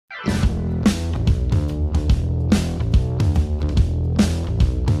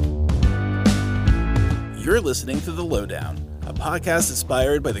You're listening to The Lowdown, a podcast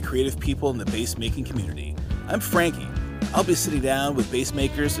inspired by the creative people in the bass making community. I'm Frankie. I'll be sitting down with bass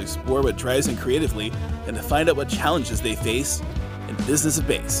makers to explore what drives them creatively and to find out what challenges they face in the business of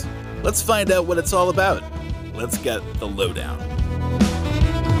bass. Let's find out what it's all about. Let's get The Lowdown.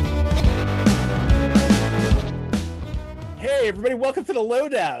 Hey everybody, welcome to The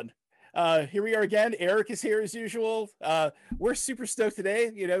Lowdown. Here we are again. Eric is here as usual. We're super stoked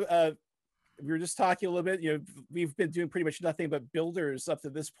today. We were just talking a little bit. We've been doing pretty much nothing but builders up to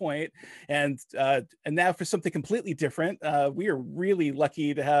this point, and now for something completely different. We are really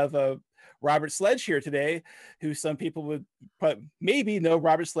lucky to have Robert Sledge here today, who some people would maybe know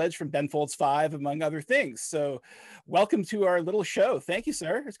Robert Sledge from Ben Folds 5, among other things. So, welcome to our little show. Thank you,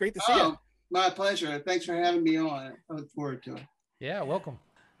 sir. It's great to see you. My pleasure. Thanks for having me on. I look forward to it. Yeah, welcome.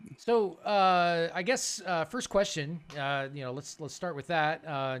 So I guess first question, let's start with that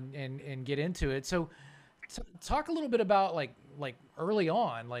and get into it. So talk a little bit about like early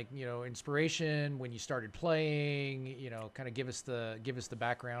on, inspiration when you started playing. Kind of give us the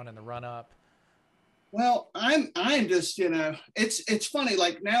background and the run up. Well, I'm just it's funny.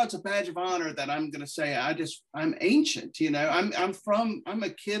 Like now it's a badge of honor that I'm going to say I'm ancient. I'm a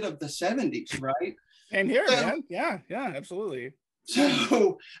kid of the 70s, right? And here, man. Yeah, absolutely.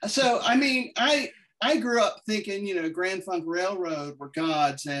 So I mean, I grew up thinking, Grand Funk Railroad were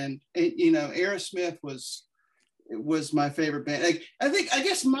gods, and Aerosmith was my favorite band. Like I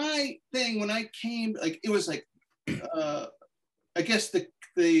guess my thing when I came, it was I guess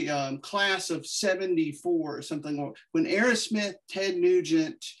the class of 74 or something, when Aerosmith, Ted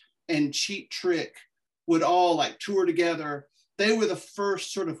Nugent, and Cheap Trick would all tour together. They were the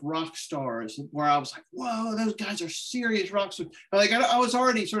first sort of rock stars where I was like, whoa, those guys are serious rock stars. I was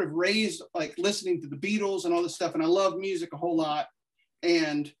already sort of raised listening to the Beatles and all this stuff, and I love music a whole lot.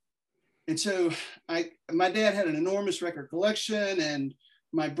 And so my dad had an enormous record collection, and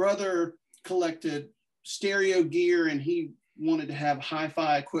my brother collected stereo gear, and he wanted to have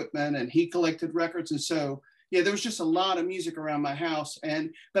hi-fi equipment, and he collected records. And so, yeah, there was just a lot of music around my house.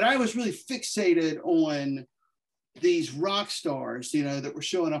 But I was really fixated on these rock stars, that were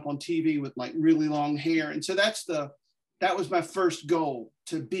showing up on TV with really long hair. And so that was my first goal,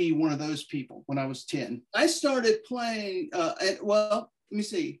 to be one of those people when I was 10. I started playing, let me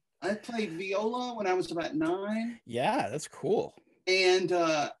see. I played viola when I was about 9. Yeah, that's cool. And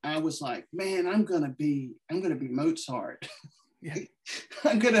I was like, man, I'm gonna be Mozart. Yeah.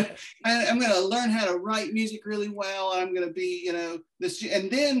 I'm gonna learn how to write music really well. I'm gonna be, this. And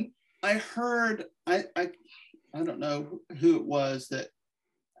then I heard, I don't know who it was that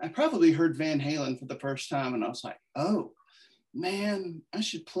I probably heard Van Halen for the first time, and I was like, oh man, I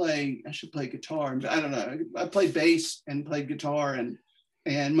should play guitar. I don't know. I played bass and played guitar,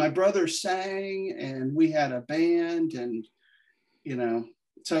 and my brother sang, and we had a band, and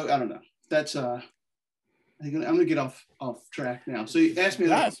so I don't know. That's I think I'm gonna get off track now. So you asked me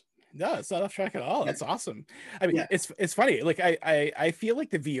that. No, it's not off track at all. That's awesome. I mean, it's funny. I feel like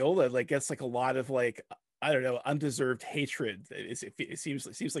the viola gets a lot of I don't know, undeserved hatred. It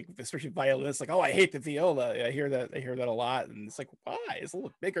seems like, especially violinists, oh, I hate the viola. I hear that a lot, and it's why? It's a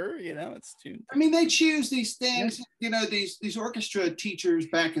little bigger, it's too. I mean, they choose these things. Yeah. These orchestra teachers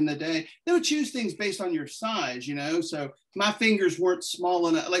back in the day, they would choose things based on your size. So my fingers weren't small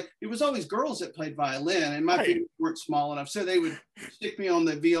enough. It was always girls that played violin, and my fingers weren't small enough, so they would stick me on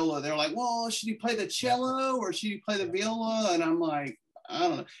the viola. They're like, well, should you play the cello or should you play the viola? And I'm like, I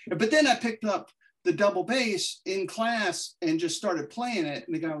don't know. But then I picked up the double bass in class and just started playing it,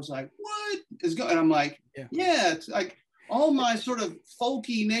 and the guy was like, what is going? And I'm like, yeah, it's like all my sort of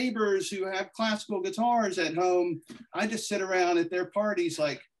folky neighbors who have classical guitars at home, I just sit around at their parties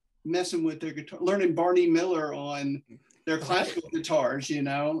messing with their guitar, learning Barney Miller on their classical guitars,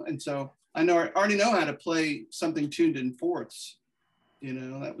 and so I already know how to play something tuned in fourths.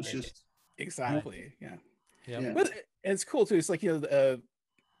 That was just exactly. Yeah. But it's cool too. It's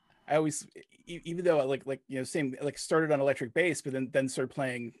I always, even though same started on electric bass, but then started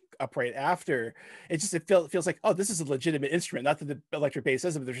playing upright after. It feels like, oh, this is a legitimate instrument. Not that the electric bass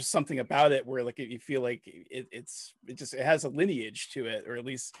isn't, but there's just something about it where you feel like it has a lineage to it, or at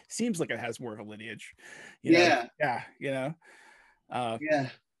least seems like it has more of a lineage. Yeah. Upright.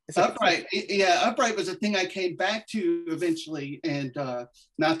 Upright was a thing I came back to eventually, and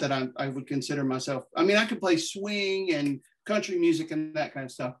not that I would consider myself. I mean, I could play swing and country music and that kind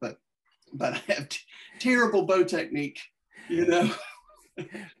of stuff, but I have terrible bow technique. I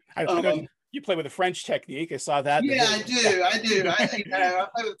know you play with a French technique. I saw that. Yeah, I do. I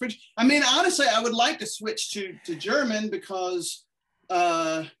play with French. I mean, honestly, I would like to switch to German because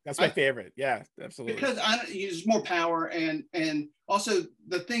That's my favorite. Yeah, absolutely. Because I use more power, and also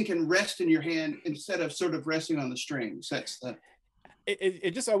the thing can rest in your hand instead of sort of resting on the strings. That's the.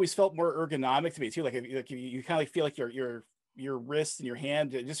 It just always felt more ergonomic to me too. Like you kind of like feel like your wrist and your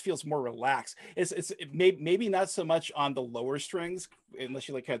hand, it just feels more relaxed. It maybe not so much on the lower strings unless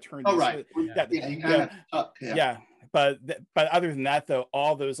you like kind of turn. Oh right. Yeah, you kind of tuck, yeah. But other than that though,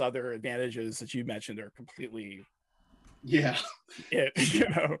 all those other advantages that you mentioned are completely you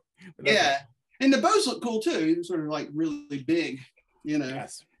know. Yeah, and the bows look cool too. They're sort of like really big, you know.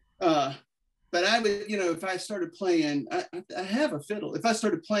 Yes. But I would, you know, if I started playing, I have a fiddle. If I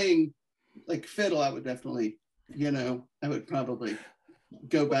started playing like fiddle, I would definitely, you know, I would probably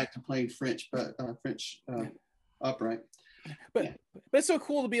go back to playing French, but French upright. But it's so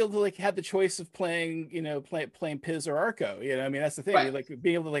cool to be able to like have the choice of playing, you know, playing Piz or Arco. You know, I mean that's the thing. Right. Like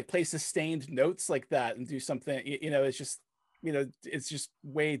being able to like play sustained notes like that and do something. You know, it's just, you know, it's just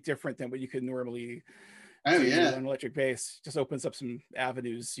way different than what you could normally. Oh yeah, on electric bass just opens up some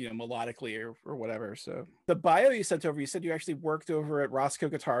avenues, you know, melodically or whatever. So the bio you sent over, you said you actually worked over at Roscoe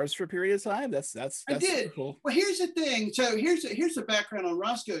Guitars for a period of time. That's I did. Cool. Well, here's the thing. So here's the background on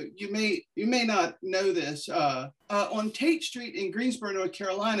Roscoe. You may not know this. On Tate Street in Greensboro, North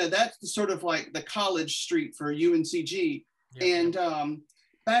Carolina, that's sort of like the college street for UNCG. Yep. And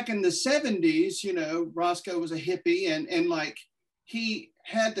back in the 70s, you know, Roscoe was a hippie, and like he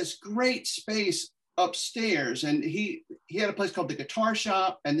had this great space upstairs, and he had a place called the Guitar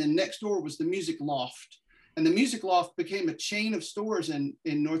Shop, and then next door was the Music Loft, and the Music Loft became a chain of stores in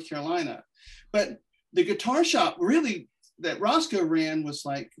North Carolina. But the Guitar Shop really that Roscoe ran was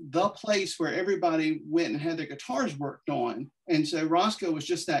like the place where everybody went and had their guitars worked on, and so Roscoe was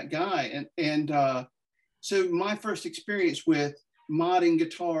just that guy. And so my first experience with modding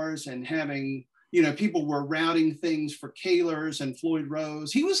guitars and having, you know, people were routing things for Kahlers and Floyd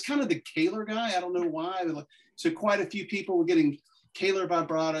Rose. He was kind of the Kahler guy. I don't know why. So quite a few people were getting Kahler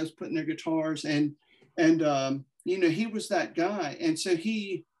vibratos put in their guitars, and you know, he was that guy. And so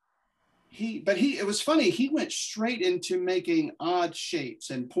it was funny. He went straight into making odd shapes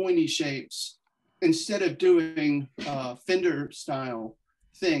and pointy shapes instead of doing Fender style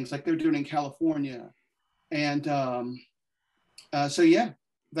things like they're doing in California. And so yeah,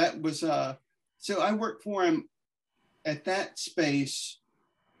 that was. So I worked for him at that space,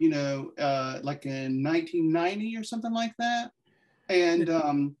 you know, like in 1990 or something like that. And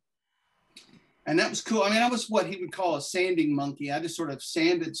that was cool. I mean, I was what he would call a sanding monkey. I just sort of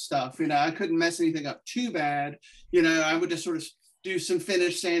sanded stuff, you know, I couldn't mess anything up too bad. You know, I would just sort of do some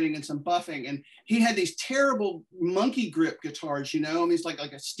finish sanding and some buffing. And he had these terrible monkey grip guitars, you know, I mean, it's like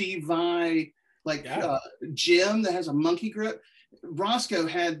a Steve Vai, like Jim that has a monkey grip. Roscoe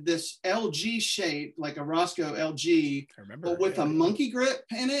had this LG shape, like a Roscoe LG, but with a monkey grip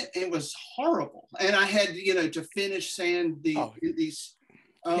in it. It was horrible. And I had, you know, to finish sand these.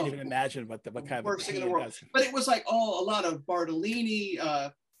 I can't even imagine what kind of worst thing in the world. But it was like a lot of Bartolini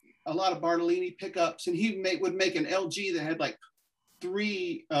pickups, and he would make an LG that had like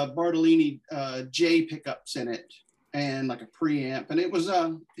 3 Bartolini J pickups in it, and like a preamp. And it was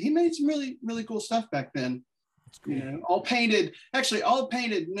he made some really, really cool stuff back then. Cool. You know, all painted,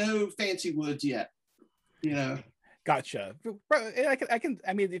 no fancy woods yet, you know. Gotcha.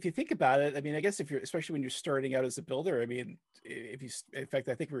 I mean, if you think about it, I mean, I guess if you're, especially when you're starting out as a builder, I mean, in fact,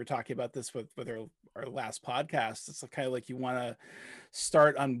 I think we were talking about this with our last podcast. It's kind of like you want to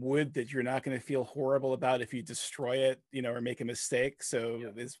start on wood that you're not going to feel horrible about if you destroy it, you know, or make a mistake.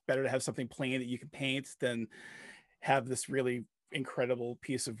 So it's better to have something plain that you can paint than have this really incredible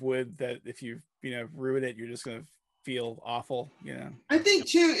piece of wood that if you ruin it, you're just going to feel awful, you know. I think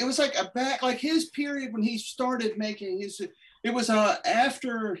too, it was like like his period when he started making his, it was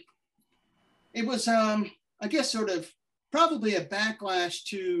after, it was I guess sort of probably a backlash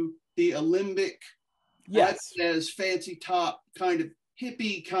to the Alembic, as fancy top kind of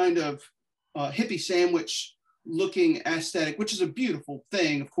hippie sandwich looking aesthetic, which is a beautiful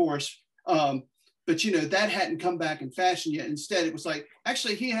thing, of course. But you know, that hadn't come back in fashion yet. Instead, it was like,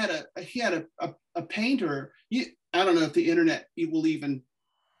 actually he had a painter. I don't know if the internet will even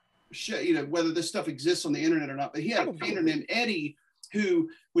show, you know, whether this stuff exists on the internet or not, but he had a painter named Eddie who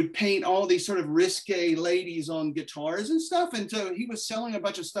would paint all these sort of risque ladies on guitars and stuff. And so he was selling a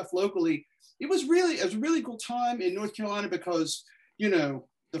bunch of stuff locally. It was a really cool time in North Carolina because, you know,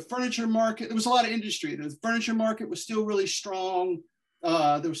 the furniture market, there was a lot of industry. The furniture market was still really strong.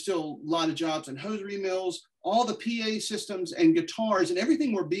 There was still a lot of jobs in hosiery mills. All the PA systems and guitars and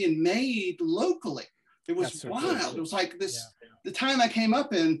everything were being made locally. It was wild. It was like this, the time I came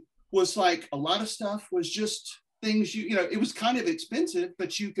up in was like a lot of stuff was just things you know, it was kind of expensive,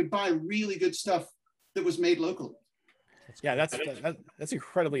 but you could buy really good stuff that was made locally. Yeah, that's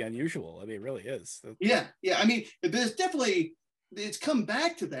incredibly unusual. I mean, it really is. Yeah. I mean, there's definitely, it's come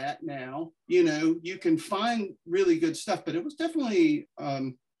back to that now. You know, you can find really good stuff, but it was definitely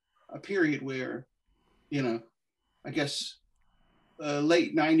a period where, you know, I guess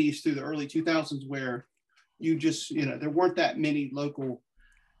late 90s through the early 2000s where you just, you know, there weren't that many local,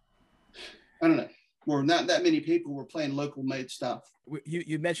 I don't know, or not that many people were playing local made stuff.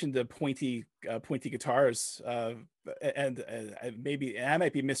 You mentioned the pointy guitars, and maybe I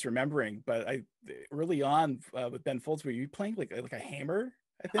might be misremembering, but early on with Ben Folds, were you playing like a hammer?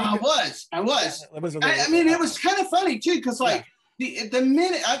 I think I was. I mean, it was kind of funny too, because like the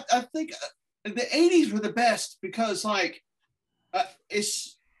minute I think the 80s were the best because like I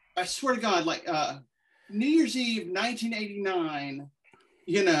swear to God, like New Year's Eve 1989,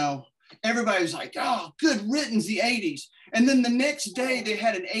 you know, everybody was like, oh, good riddance, the 80s. And then the next day they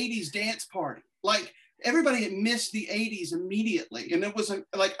had an 80s dance party. Like everybody had missed the 80s immediately. And it was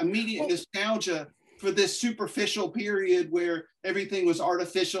like immediate nostalgia for this superficial period where everything was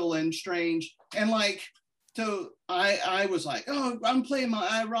artificial and strange. And like, so I was like, oh, I'm playing my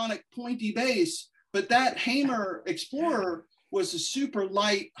ironic pointy bass. But that Hamer Explorer was a super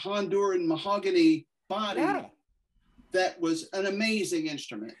light Honduran mahogany body. Yeah. That was an amazing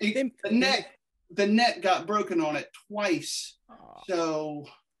instrument. The neck got broken on it twice. So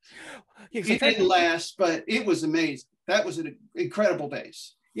it didn't last, but it was amazing. That was an incredible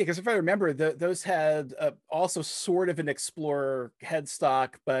bass. Yeah, because if I remember, those had also sort of an Explorer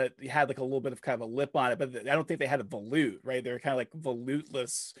headstock, but you had like a little bit of kind of a lip on it. But I don't think they had a volute, right? They're kind of like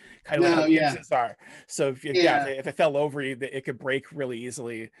volute-less, kind of like how Gibsons are. So if if it fell over you, it could break really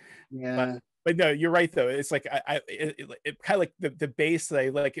easily. Yeah. But no, you're right though. It's like it kind of like the bass that I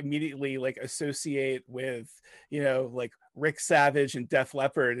like immediately like associate with, you know, like Rick Savage and Def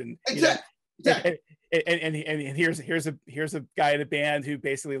Leppard and exactly. And here's a guy in a band who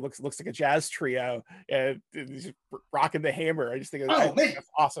basically looks like a jazz trio and just rocking the hammer. I just think that's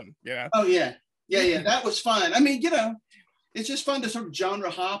awesome. Yeah. Oh yeah. That was fun. I mean, you know, it's just fun to sort of genre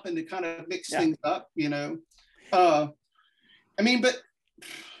hop and to kind of mix things up. You know, I mean, but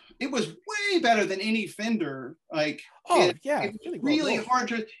it was way better than any Fender. Like, it was really hard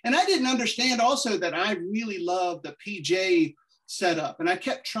to. And I didn't understand also that I really loved the PJ setup, and I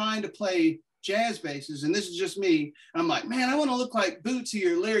kept trying to play jazz basses, and this is just me. I'm like, man, I want to look like Bootsy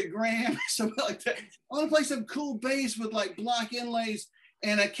or Larry Graham or something like that. I want to play some cool bass with like block inlays,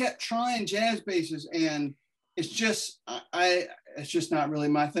 and I kept trying jazz basses, and it's just it's just not really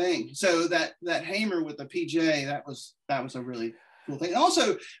my thing. So that Hamer with the PJ, that was a really cool thing. And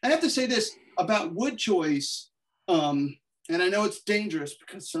also, I have to say this about wood choice, and I know it's dangerous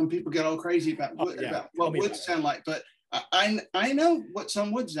because some people get all crazy about what woods sound like, but I know what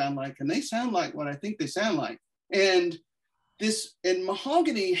some woods sound like, and they sound like what I think they sound like. And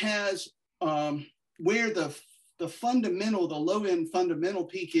mahogany has where the low end fundamental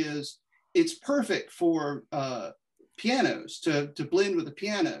peak is. It's perfect for pianos to blend with a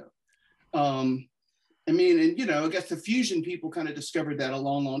piano. I mean, and you know, I guess the fusion people kind of discovered that a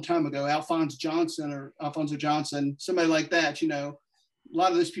long time ago. Alphonso Johnson, somebody like that. You know, a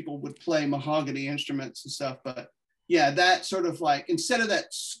lot of those people would play mahogany instruments and stuff, but yeah, that sort of like, instead of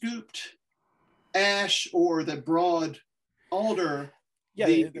that scooped ash or the broad alder,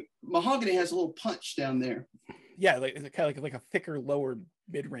 the mahogany has a little punch down there. Yeah, like it's kind of like a thicker lower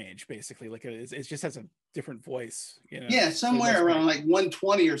mid-range, basically. Like it just has a different voice, you know. Yeah, somewhere around like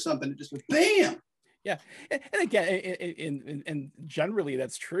 120 or something. It just goes bam. Yeah, and again, and generally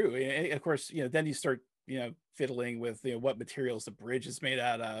that's true. And of course, you know, then you start, you know, fiddling with, you know, what materials the bridge is made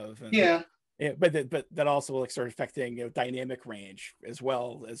out of. And, yeah, but that also will like start affecting, you know, dynamic range as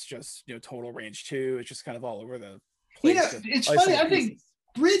well as just, you know, total range too. It's just kind of all over the place. You know, it's funny. I think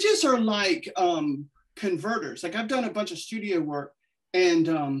bridges are like converters. Like I've done a bunch of studio work, and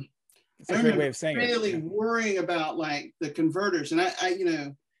it's a great way of saying really worrying about like the converters. And I you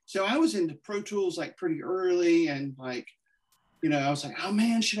know, so I was into Pro Tools like pretty early, and like, you know, I was like, oh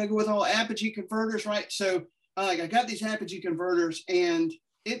man, should I go with all Apogee converters, right? So I got these Apogee converters, and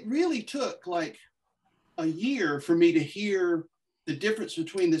it really took like a year for me to hear the difference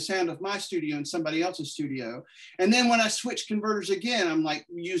between the sound of my studio and somebody else's studio. And then when I switched converters again, I'm like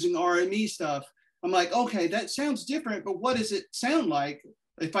using RME stuff. I'm like, okay, that sounds different, but what does it sound like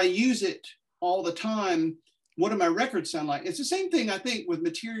if I use it all the time? What do my records sound like? It's the same thing, I think, with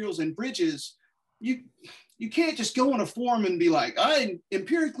materials and bridges. You can't just go on a forum and be like, I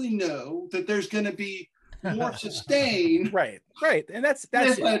empirically know that there's going to be more sustained. Right. And that's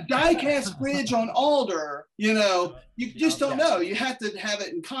With it. a die-cast bridge on Alder, you just don't know. You have to have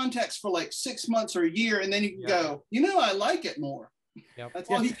it in context for like 6 months or a year, and then you can go, I like it more. Yep. That's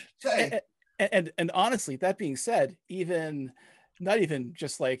all you can say. And honestly, that being said, not even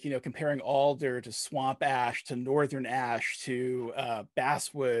just like comparing alder to swamp ash to northern ash to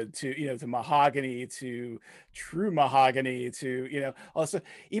basswood to to mahogany to true mahogany to also,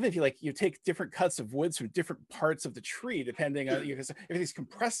 even if you take different cuts of woods from different parts of the tree, depending on because everything's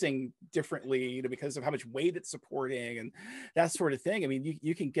compressing differently because of how much weight it's supporting and that sort of thing. I mean,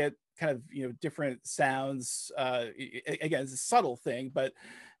 you can get kind of different sounds. Again, it's a subtle thing, but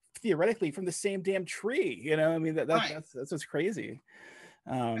theoretically from the same damn tree. I mean, that's what's crazy.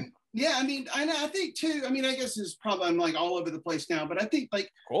 Yeah, I mean, I think too, I mean, I guess it's probably, I'm like all over the place now, but I think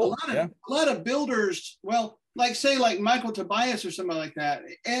like cool. a lot of builders, well, like say like Michael Tobias or somebody like that,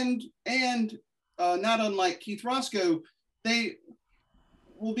 and not unlike Keith Roscoe, they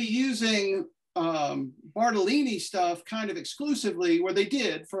will be using Bartolini stuff kind of exclusively, where they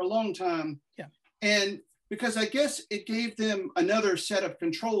did for a long time. Yeah. And because I guess it gave them another set of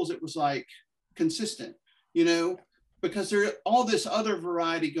controls. It was like consistent, because there's all this other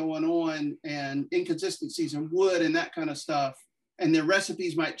variety going on and inconsistencies in wood and that kind of stuff. And their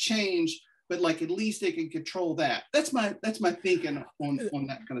recipes might change, but like at least they can control that. That's my thinking on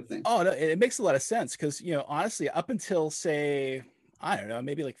that kind of thing. Oh, no, it makes a lot of sense because, honestly, up until say, I don't know,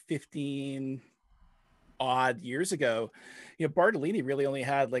 maybe like 15 odd years ago, Bartolini really only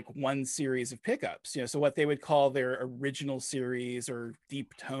had like one series of pickups, so what they would call their original series or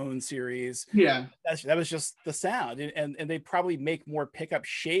deep tone series. Yeah, that was just the sound, and they probably make more pickup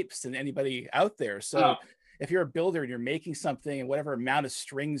shapes than anybody out there. So if you're a builder and you're making something and whatever amount of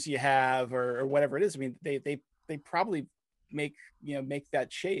strings you have or whatever it is, I mean, they probably make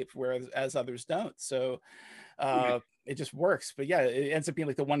that shape, whereas others don't. So it just works. But yeah, it ends up being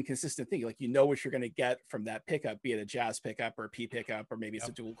like the one consistent thing. Like what you're going to get from that pickup, be it a jazz pickup or a P pickup, or maybe it's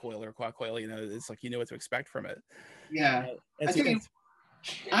a dual coil or a quad coil. It's like what to expect from it. Yeah, I think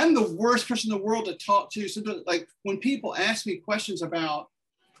I'm the worst person in the world to talk to. So like when people ask me questions about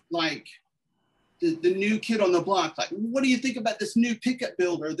like the new kid on the block, like what do you think about this new pickup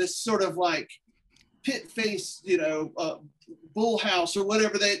builder, this sort of like pit face, bull house or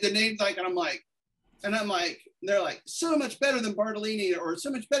whatever the name's like, and I'm like, they're like so much better than Bartolini or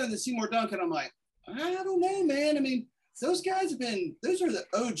so much better than Seymour Duncan. I'm like, I don't know, man. I mean, those guys those are the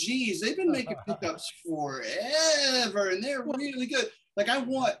OGs. They've been making pickups forever and they're really good. Like I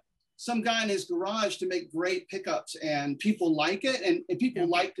want some guy in his garage to make great pickups and people like it. And people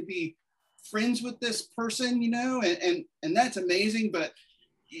like to be friends with this person, and that's amazing. But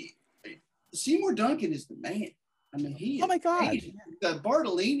Seymour Duncan is the man. I mean, he. Oh my God! Amazing. The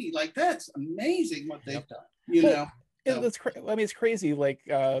Bartolini, like that's amazing what they've done. That's I mean, it's crazy. Like,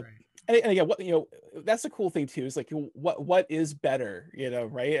 and again, that's the cool thing too. Is like, what is better?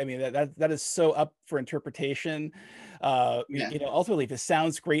 Right? I mean, that is so up for interpretation. Ultimately, if it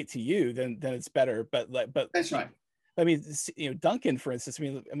sounds great to you, then it's better. But that's right. I mean, Duncan, for instance.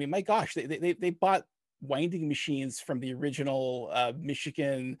 I mean, my gosh, they bought winding machines from the original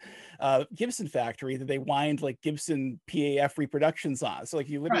Michigan Gibson factory that they wind like Gibson PAF reproductions on. So like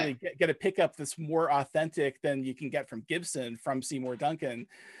you literally get a pickup that's more authentic than you can get from Gibson from Seymour Duncan,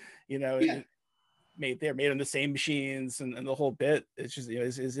 made on the same machines and the whole bit. It's just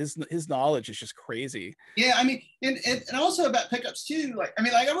his knowledge is just crazy. Yeah, I mean, and also about pickups too. Like I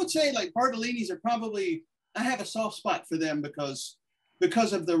mean, like I would say like Bartolinis are probably, I have a soft spot for them because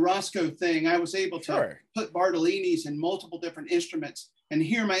of the Roscoe thing. I was able to put Bartolinis in multiple different instruments and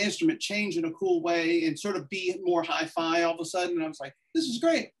hear my instrument change in a cool way and sort of be more hi-fi all of a sudden. And I was like, this is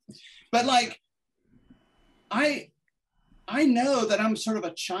great. But like, I know that I'm sort of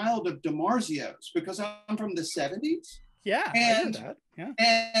a child of DiMarzio's because I'm from the 70s. Yeah, and I heard that. Yeah.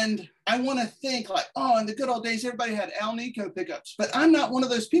 And I want to think like, oh, in the good old days, everybody had Al Nico pickups, but I'm not one of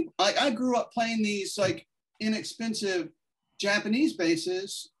those people. Like I grew up playing these like inexpensive Japanese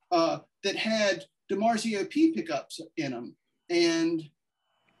basses that had DiMarzio P pickups in them, and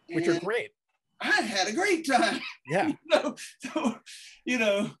which are great. I had a great time. Yeah. So,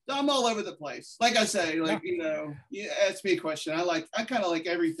 I'm all over the place. Like I say, like, you ask me a question. I kind of like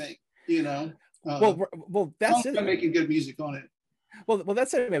everything, well, that's it. I'm making good music on it. Well,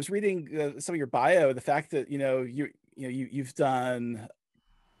 that's it. I was reading some of your bio, the fact that, you've done,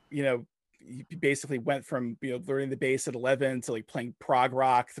 you basically went from learning the bass at 11 to like playing prog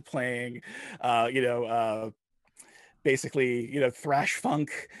rock to playing basically thrash funk,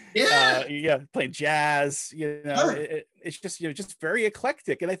 playing jazz, it's just, just very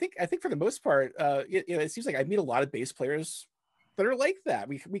eclectic. And I think for the most part, it seems like I meet a lot of bass players that are like that.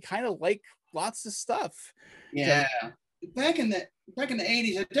 We kind of like lots of stuff. Yeah. Back in the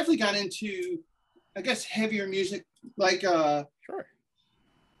 80s, I definitely got into, I guess, heavier music, like Sure.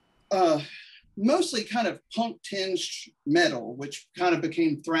 Mostly kind of punk tinged metal, which kind of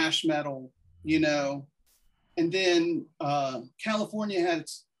became thrash metal, and then California had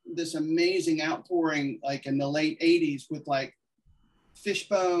this amazing outpouring, like in the late 80s, with like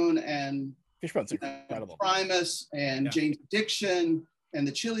Fishbone's incredible. Primus and Jane's Addiction and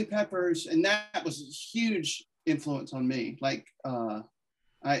the Chili Peppers, and that was a huge influence on me. Like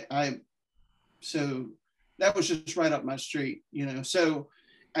so that was just right up my street, So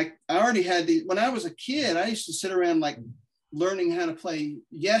I already had when I was a kid, I used to sit around like learning how to play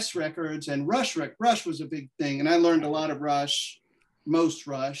Yes records and Rush. Rush was a big thing, and I learned a lot of most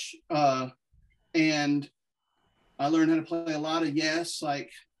Rush, and I learned how to play a lot of Yes,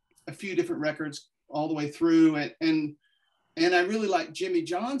 like a few different records all the way through, and I really like Jimmy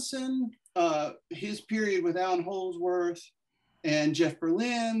Johnson, his period with Alan Holdsworth and Jeff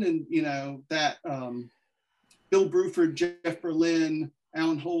Berlin, and that Bill Bruford, Jeff Berlin,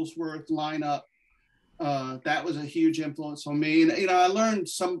 Alan Holdsworth lineup. That was a huge influence on me, and I learned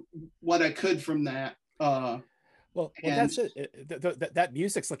what I could from that. Well, that's it. That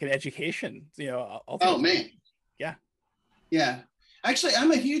music's like an education, Oh man, yeah. Actually,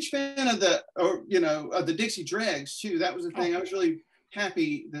 I'm a huge fan of the Dixie Dregs too. That was the thing. I was really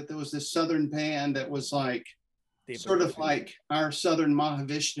happy that there was this Southern band that was like sort of like our Southern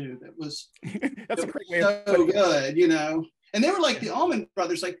Mahavishnu. That was that's a great way so good, And they were like the Allman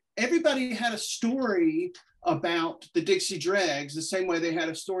Brothers. Like everybody had a story about the Dixie Dregs, the same way they had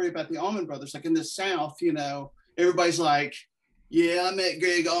a story about the Allman Brothers. Like in the South, everybody's like, yeah, I met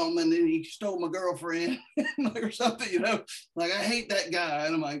Greg Allman and he stole my girlfriend or something, like I hate that guy.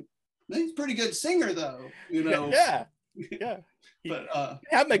 And I'm like, he's a pretty good singer though, Yeah. But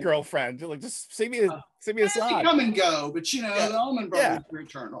have my girlfriend, like just sing me a song. Come and go, but the Allman Brothers are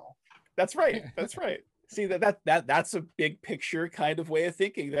eternal. That's right. See that's a big picture kind of way of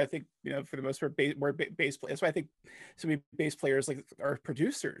thinking that I think, for the most part, more bass players. That's why I think so many bass players like are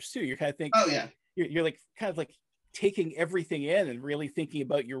producers too. You kind of think, you're like kind of like taking everything in and really thinking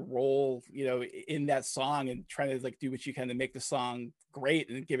about your role, in that song and trying to like do what you can to make the song great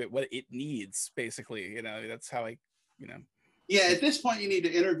and give it what it needs, basically. That's how Yeah, at this point you need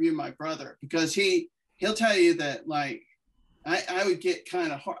to interview my brother, because he'll tell you that like I would get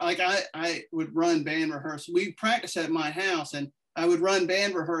kind of hard. Like I would run band rehearsals. We practice at my house, and I would run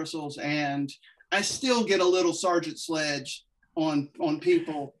band rehearsals, and I still get a little Sergeant Sledge on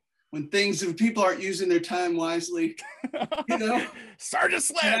people when people aren't using their time wisely. Sergeant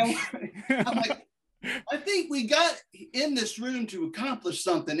Sledge. I'm like, I think we got in this room to accomplish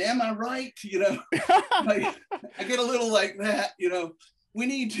something. Am I right? Like, I get a little like that. We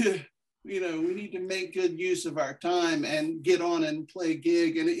need to make good use of our time and get on and play a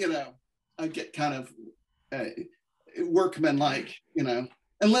gig. And, I get kind of workman-like,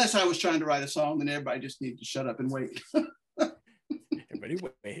 unless I was trying to write a song, then everybody just needed to shut up and wait.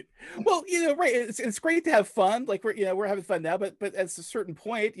 Everybody wait. Well, right. It's great to have fun. Like we're having fun now, but at a certain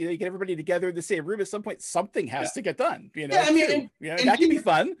point, you get everybody together in the same room. At some point, something has to get done. Yeah, I mean, that can be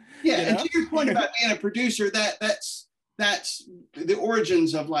fun. Yeah, and to your point about being a producer, that's the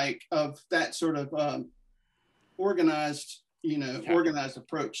origins of that sort of organized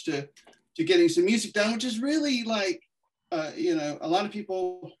approach to getting some music done, which is really like a lot of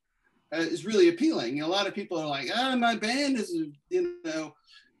people is really appealing. A lot of people are like, my band is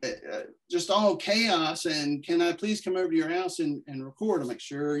just all chaos, and can I please come over to your house and record? I'm like,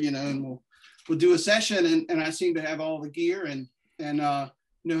 sure, and we'll do a session, and I seem to have all the gear and know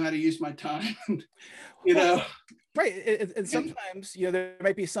how to use my time. Right. And sometimes, there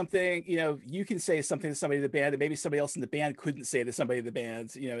might be something, you can say something to somebody in the band that maybe somebody else in the band couldn't say to somebody in the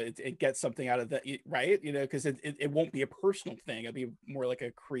band, it gets something out of that, right? Because it won't be a personal thing. It'll be more like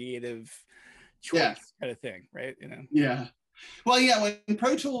a creative choice kind of thing, right? Yeah. Well, yeah, when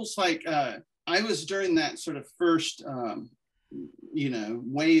Pro Tools, like I was during that sort of first,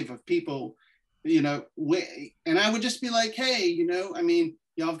 wave of people, and I would just be like, hey,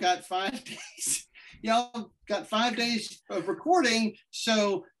 y'all have got 5 days. Y'all got 5 days of recording,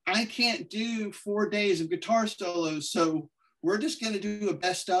 so I can't do 4 days of guitar solos. So we're just going to do a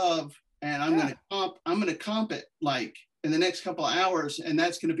best of, and I'm going to comp it like in the next couple of hours, and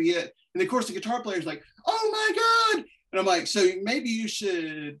that's going to be it. And of course, the guitar player's like, "Oh my God!" And I'm like, "So maybe you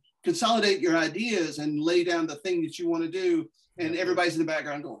should consolidate your ideas and lay down the thing that you want to do." And everybody's in the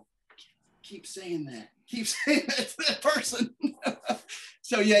background going, "Keep saying that. keep saying that to that person.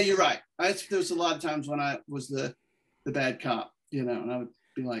 So yeah, you're right. There's a lot of times when I was the bad cop, and I would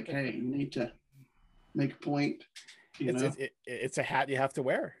be like, hey, you need to make a point. It's a hat you have to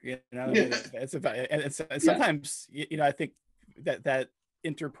wear. Yeah. It's about, and sometimes I think that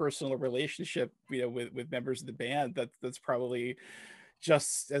interpersonal relationship, with members of the band, that's probably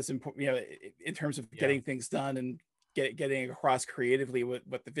just as important, in terms of getting things done and getting across creatively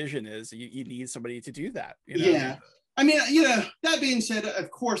what the vision is. You need somebody to do that. Yeah. I mean, that being said, of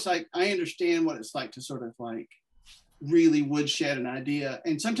course, I understand what it's like to sort of like really woodshed an idea.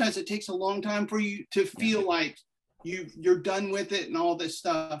 And sometimes it takes a long time for you to feel like you're done with it and all this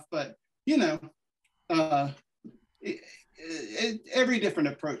stuff. But, every different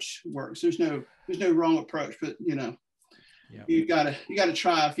approach works. There's no wrong approach, but, you gotta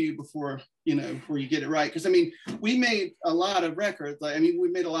try a few before you get it right. Because I mean, we made a lot of records. We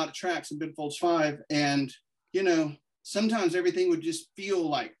made a lot of tracks in Ben Folds 5, and sometimes everything would just feel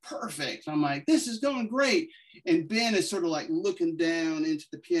like perfect. I'm like, this is going great, and Ben is sort of like looking down into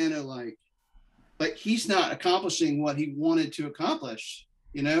the piano, like he's not accomplishing what he wanted to accomplish,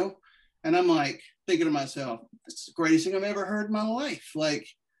 and I'm like thinking to myself, this is the greatest thing I've ever heard in my life. Like,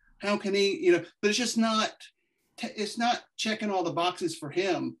 how can he, but it's just not. It's not checking all the boxes for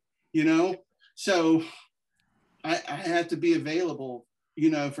him, so I have to be available,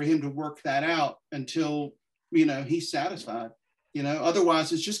 for him to work that out until, he's satisfied,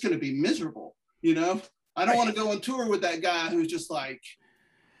 otherwise it's just going to be miserable. I don't want to go on tour with that guy who's just like,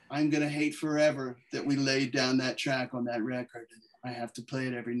 I'm going to hate forever that we laid down that track on that record and I have to play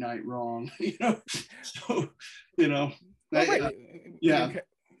it every night wrong, so, right. Yeah.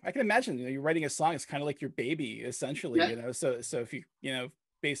 I can imagine, you're writing a song. It's kind of like your baby, essentially. So if you,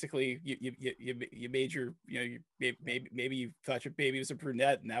 basically you made your, maybe you thought your baby was a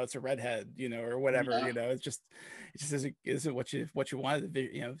brunette, now it's a redhead, or whatever. It just isn't what you wanted.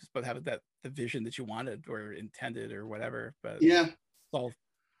 But having the vision that you wanted or intended or whatever. But it's all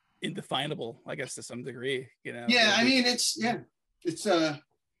indefinable, I guess, to some degree. Yeah, I mean, it's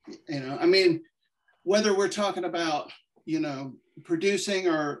whether we're talking about producing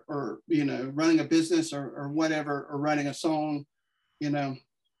or running a business or whatever, or writing a song,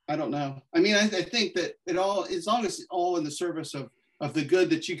 I don't know. I mean, I think that it all, as long as it's all in the service of the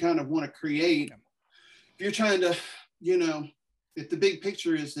good that you kind of want to create. If you're trying to, if the big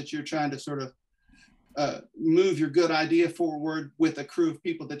picture is that you're trying to sort of move your good idea forward with a crew of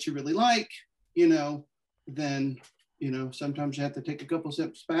people that you really like, then sometimes you have to take a couple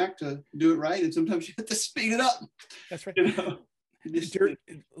steps back to do it right, and sometimes you have to speed it up. That's right.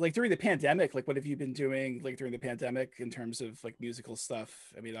 During the pandemic, like, what have you been doing, like, during the pandemic, in terms of like musical stuff?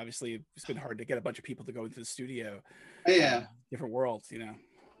 I mean, obviously it's been hard to get a bunch of people to go into the studio. Different worlds.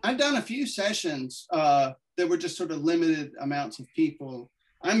 I've done a few sessions that were just sort of limited amounts of people.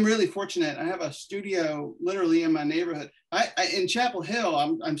 I'm really fortunate. I have a studio literally in my neighborhood. In Chapel Hill,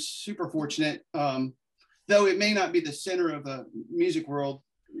 I'm super fortunate. Though it may not be the center of the music world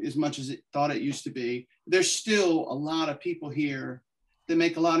as much as it thought it used to be, there's still a lot of people here that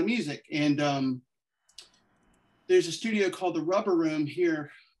make a lot of music. And there's a studio called the Rubber Room here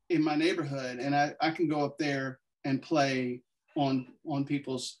in my neighborhood, and I can go up there and play on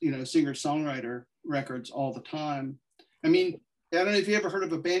people's singer-songwriter records all the time. I mean, I don't know if you ever heard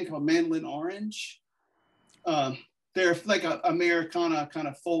of a band called Mandolin Orange. They're like an Americana kind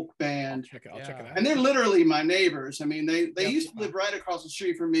of folk band. I'll check it out. And they're literally my neighbors. I mean, they used to live right across the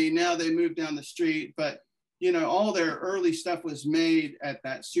street from me. Now they moved down the street, but all their early stuff was made at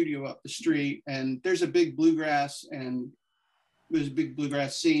that studio up the street. And there's a big bluegrass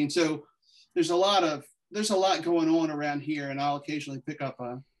scene. So there's a lot going on around here, and I'll occasionally pick up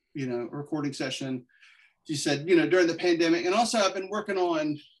a recording session. She said, during the pandemic. And also I've been working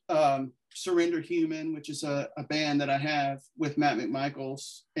on Surrender Human, which is a band that I have with Matt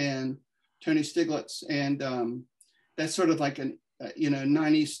McMichaels and Tony Stiglitz. And that's sort of like an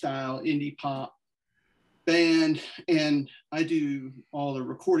 90s style indie pop band. And I do all the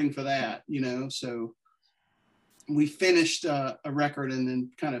recording for that, so we finished a record and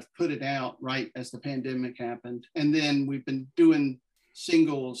then kind of put it out right as the pandemic happened. And then we've been doing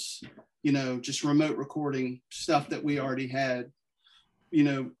singles, just remote recording stuff that we already had,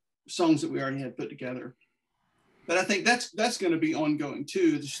 songs that we already had put together. But I think that's going to be ongoing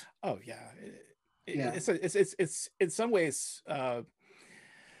too. Oh yeah. It's in some ways, like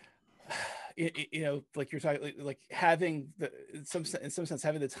you're talking, like having in some sense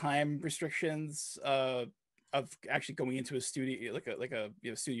having the time restrictions of actually going into a studio, like a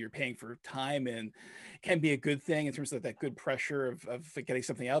studio you're paying for time, and can be a good thing in terms of that good pressure of getting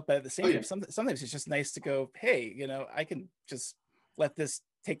something out. But at the same time, sometimes it's just nice to go, hey, I can just let this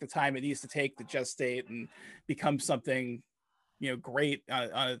take the time it needs to take to gestate and become something great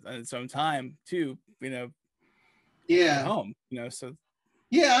on its own time too, at home, so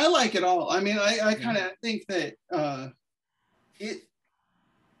yeah, I like it all. I mean, I kind of think that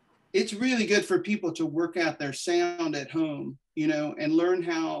it's really good for people to work out their sound at home, and learn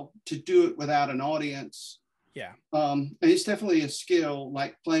how to do it without an audience. Yeah. And it's definitely a skill,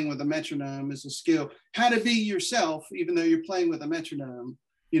 like playing with a metronome is a skill. How to be yourself, even though you're playing with a metronome,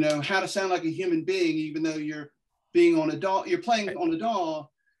 how to sound like a human being, even though you're playing on a DAW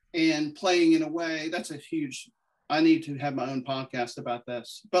and playing in a way that's a huge, I need to have my own podcast about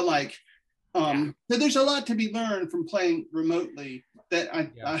this, but so there's a lot to be learned from playing remotely that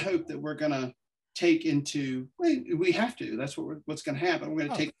I hope that we're going to take into, we have to, that's what's going to happen. We're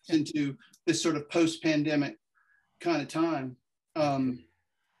going to take this into this sort of post-pandemic kind of time.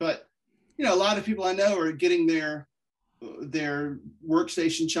 But, a lot of people I know are getting their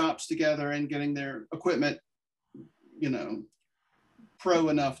workstation chops together and getting their equipment, pro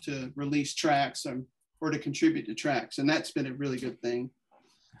enough to release tracks or to contribute to tracks. And that's been a really good thing.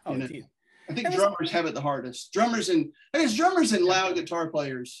 I think drummers have it the hardest. Drummers and loud guitar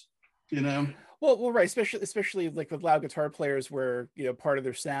players, Well, right, especially like with loud guitar players, where part of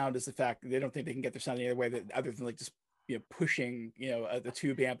their sound is the fact that they don't think they can get their sound any other way other than like just pushing the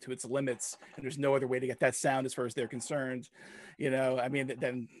tube amp to its limits, and there's no other way to get that sound as far as they're concerned. I mean,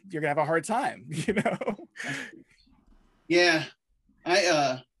 then you're gonna have a hard time. Yeah,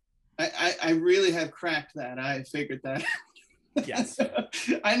 I really have cracked that. I figured that. Yes.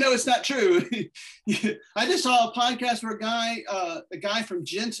 I know it's not true. I just saw a podcast where a guy from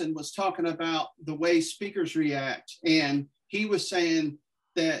Jensen was talking about the way speakers react. And he was saying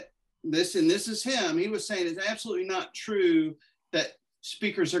that this is him. He was saying it's absolutely not true that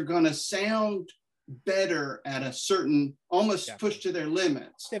speakers are going to sound better at a certain, almost push to their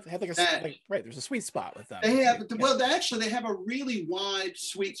limits. They have right, there's a sweet spot with them. They have, they have a really wide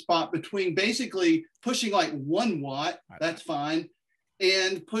sweet spot between basically pushing like 1 watt, that's fine,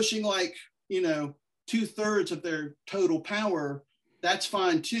 and pushing like, 2/3 of their total power, that's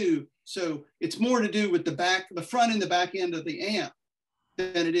fine too. So it's more to do with the front and the back end of the amp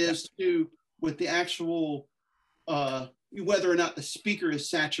than it is to do with the actual, whether or not the speaker is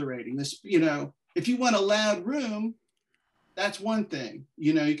saturating this, if you want a loud room, that's one thing.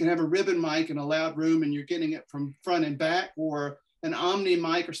 You can have a ribbon mic in a loud room and you're getting it from front and back, or an Omni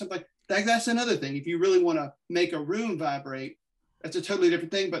mic or something. That's another thing. If you really want to make a room vibrate, that's a totally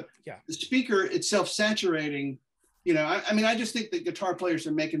different thing. But the speaker itself saturating, I just think that guitar players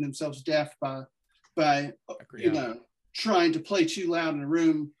are making themselves deaf by trying to play too loud in a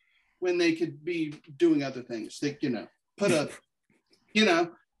room when they could be doing other things. They, you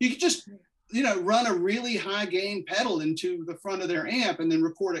could just run a really high gain pedal into the front of their amp and then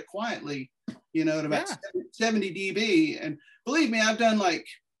record it quietly, at about 70 dB. And believe me, I've done like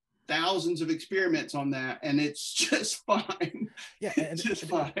thousands of experiments on that, and it's just fine. Yeah, and just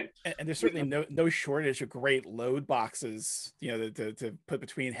fine. And there's certainly no shortage of great load boxes, to put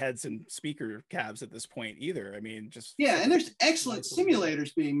between heads and speaker cabs at this point either. I mean, and there's excellent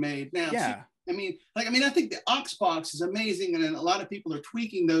simulators being made now. Yeah. I think the aux box is amazing, and a lot of people are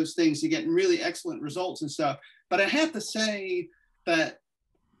tweaking those things to get really excellent results and stuff. But I have to say that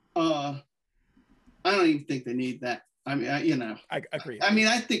I don't even think they need that. I agree.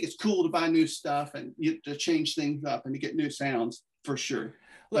 I think it's cool to buy new stuff and to change things up and to get new sounds for sure.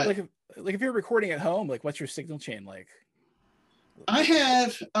 But, like if you're recording at home, like what's your signal chain like? I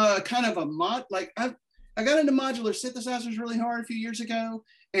have kind of a mod. Like I got into modular synthesizers really hard a few years ago,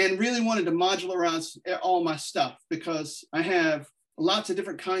 and really wanted to modularize all my stuff because I have lots of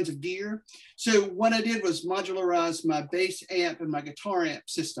different kinds of gear. So what I did was modularize my bass amp and my guitar amp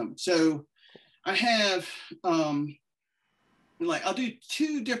system. So I have, I'll do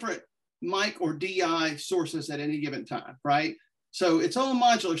 2 different mic or DI sources at any given time, right? So it's all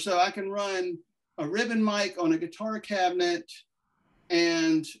modular. So I can run a ribbon mic on a guitar cabinet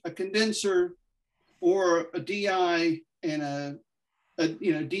and a condenser, or a DI and a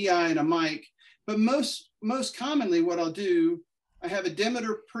DI and a mic. But most commonly what I'll do, I have a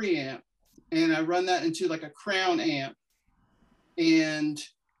Demeter preamp and I run that into like a crown amp, and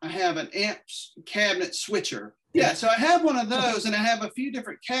I have an amp cabinet switcher. Yeah, so I have one of those, and I have a few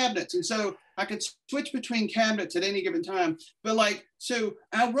different cabinets, and so I could switch between cabinets at any given time. But so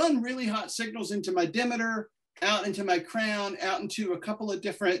I'll run really hot signals into my Demeter, out into my crown, out into a couple of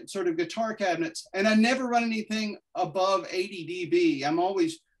different sort of guitar cabinets. And I never run anything above 80 dB. I'm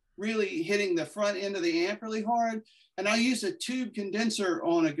always really hitting the front end of the amp really hard. And I use a tube condenser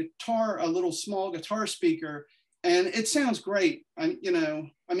on a guitar, a little small guitar speaker, and it sounds great. I've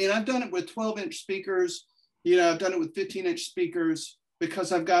done it with 12-inch speakers, I've done it with 15-inch speakers,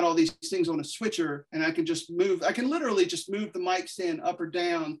 because I've got all these things on a switcher, and I can literally just move the mic stand up or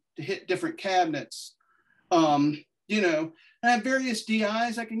down to hit different cabinets. I have various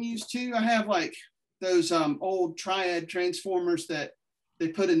DIs I can use too. I have like those old triad transformers that they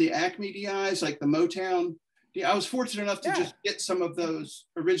put in the Acme DIs, like the Motown. I was fortunate enough to just get some of those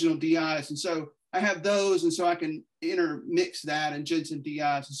original DIs. And so I have those, and so I can intermix that and Jensen DIs.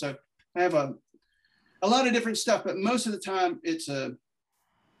 And so I have a lot of different stuff, but most of the time it's a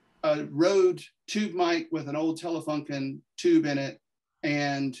Rode tube mic with an old Telefunken tube in it,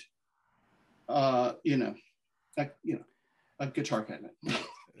 and a guitar cabinet.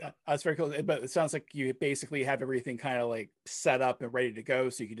 That's very cool. But it sounds like you basically have everything kind of like set up and ready to go,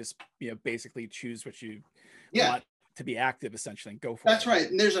 so you can just basically choose what you want to be active, essentially, and go for it. That's right.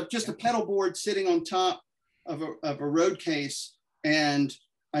 And there's just a pedal board sitting on top of a Rode case, and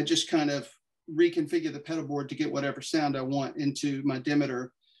I just kind of reconfigure the pedal board to get whatever sound I want into my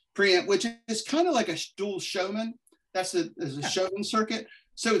Demeter preamp, which is kind of like a dual Showman. That's a Showman circuit.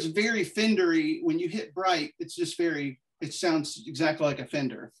 So it's very Fendery. When you hit bright, it's just it sounds exactly like a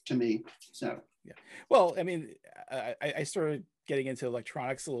Fender to me. So yeah. Well, I mean, I started getting into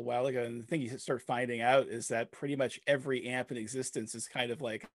electronics a little while ago, and the thing you start finding out is that pretty much every amp in existence is kind of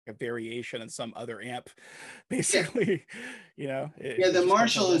like a variation on some other amp, basically. The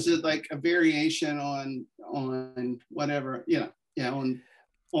Marshall is like a variation on whatever,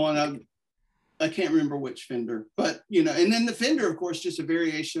 on a, I can't remember which Fender, but and then the Fender, of course, just a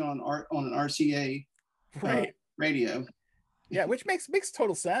variation on an RCA radio. Yeah, which makes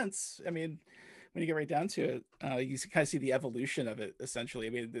total sense. I mean, when you get right down to it, you kind of see the evolution of it, essentially. I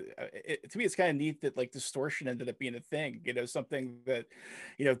mean, to me, it's kind of neat that like distortion ended up being a thing. Something that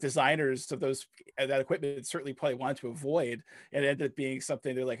designers of that equipment certainly probably wanted to avoid, and it ended up being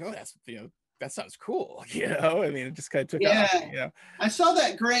something they're like, oh, that's that sounds cool. I mean, it just kind of took off. I saw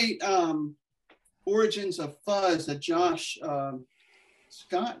that great Origins of Fuzz that Josh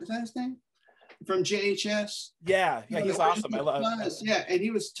Scott, is that his name? From JHS. Yeah, he's awesome. I love Fuzz. Yeah, and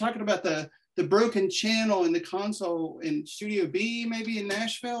he was talking about the broken channel in the console in Studio B, maybe in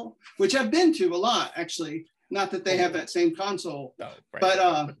Nashville, which I've been to a lot, actually. Not that they have that same console,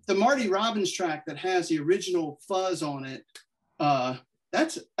 but the Marty Robbins track that has the original fuzz on it,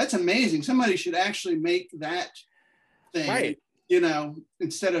 that's amazing. Somebody should actually make that thing,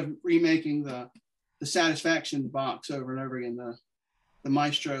 instead of remaking the Satisfaction box over and over again, the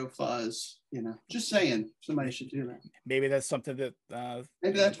Maestro fuzz. Just saying, somebody should do that. Maybe that's something that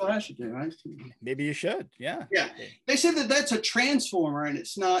maybe that's what I should do. Right? Maybe you should. Yeah. They said that that's a transformer, and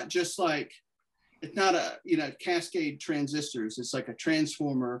it's not just like, it's not a cascade transistors. It's like a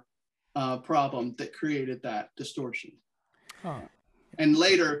transformer problem that created that distortion. And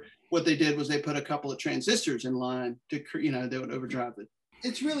later, what they did was they put a couple of transistors in line to they would overdrive it.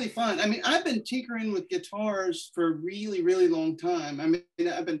 It's really fun. I mean, I've been tinkering with guitars for a really, really long time. I mean,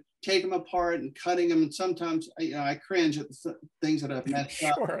 I've been taking them apart and cutting them, and sometimes I cringe at the things that I've messed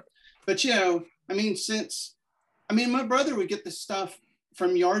up. But my brother would get the stuff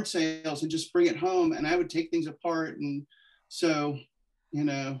from yard sales and just bring it home, and I would take things apart. And so,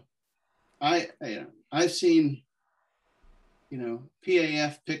 I've seen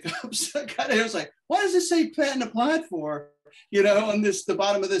PAF pickups. I was like, why does this say patent applied for? On the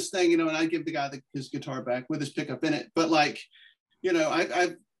bottom of this thing, and I give the guy his guitar back with his pickup in it. But I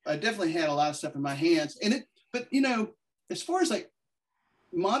definitely had a lot of stuff in my hands, but as far as like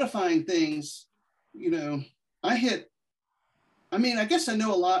modifying things, I guess I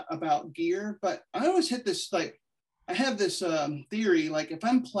know a lot about gear, but I always hit this, like, I have this theory, like if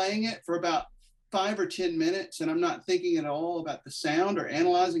I'm playing it for about 5 or 10 minutes and I'm not thinking at all about the sound or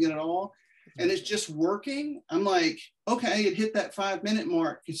analyzing it at all, and it's just working, I'm like, okay, it hit that 5-minute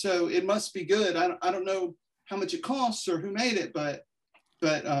mark, so it must be good. I don't know how much it costs or who made it, but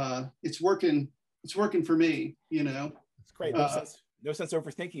it's working. It's working for me. It's great. No sense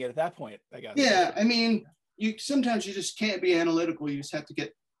overthinking it at that point, I guess. Yeah, I mean, sometimes you just can't be analytical. You just have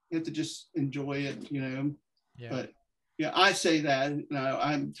to just enjoy it. Yeah. But yeah, I say that.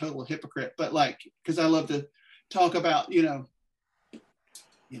 I'm a total hypocrite, but because I love to talk about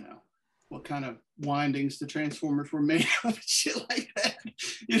what kind of windings the transformers were made of and shit like that,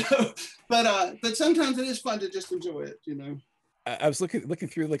 but sometimes it is fun to just enjoy it, I was looking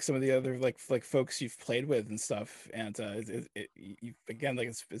through like some of the other like folks you've played with and stuff, and you, again, like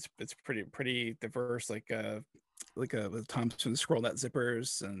it's pretty diverse, with Thompson Scroll Net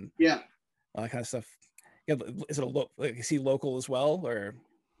Zippers and Yeah. all that kind of stuff. Yeah, is it like, is he local as well, or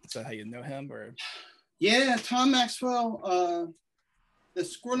is that how you know him? Or Yeah, Tom Maxwell, the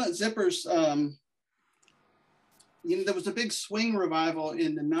Squirrel Nut Zippers. There was a big swing revival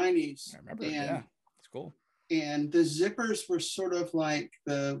in the '90s. I remember, and yeah, it's cool. and the Zippers were sort of like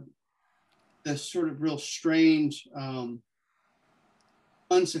the sort of real strange,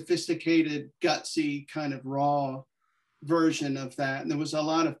 unsophisticated, gutsy kind of raw version of that. And there was a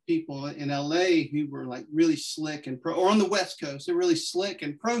lot of people in LA who were like really slick and pro, or on the West Coast, they're really slick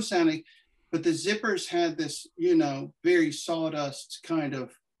and pro sounding. But the Zippers had this, very sawdust kind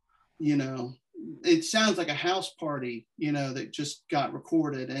of, it sounds like a house party, that just got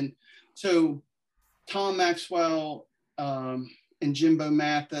recorded. And so Tom Maxwell and Jimbo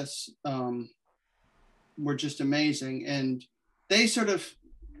Mathis were just amazing. And they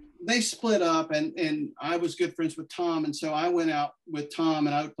split up, and I was good friends with Tom. And so I went out with Tom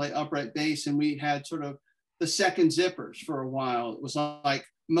and I would play upright bass, and we had sort of the second Zippers for a while. It was like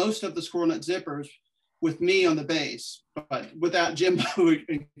most of the Squirrel Nut Zippers with me on the bass, but without Jimbo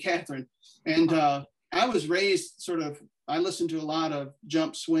and Catherine. And I was raised I listened to a lot of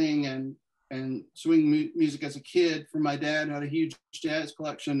jump swing and swing music as a kid from my dad, who had a huge jazz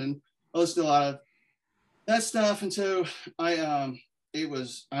collection, and I listened to a lot of that stuff. And so I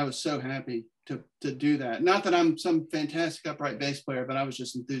was so happy to do that. Not that I'm some fantastic upright bass player, but I was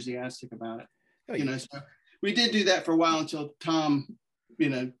just enthusiastic about it. Oh, yeah. So we did do that for a while until Tom,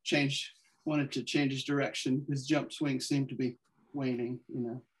 wanted to change his direction. His jump swing seemed to be waning,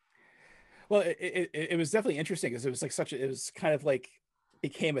 Well, it was definitely interesting because it was like it was kind of like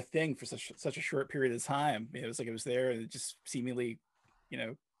became a thing for such a short period of time. It was like it was there and it just seemingly,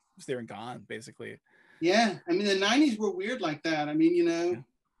 was there and gone basically. Yeah, I mean the '90s were weird like that. I mean,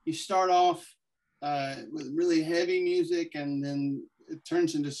 you start off with really heavy music, and then it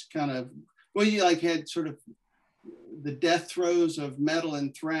turns into kind of, well, you like had sort of the death throes of metal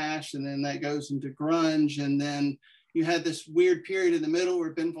and thrash, and then that goes into grunge, and then you had this weird period in the middle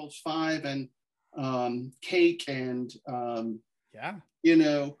where Ben Folds 5 and Cake and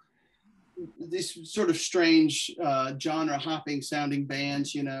these sort of strange genre hopping sounding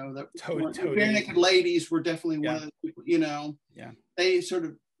bands, that Bare Naked Ladies were definitely one of the people, they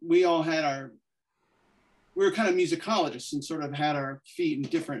we all had we were kind of musicologists and sort of had our feet in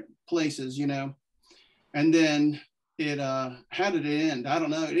different places, and then how did it end? I don't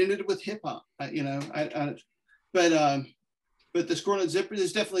know. It ended with hip hop, but the Squirrel Nut Zippers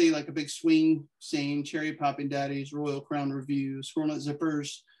is definitely like a big swing scene. Cherry Popping Daddies, Royal Crown Review, Squirrel Nut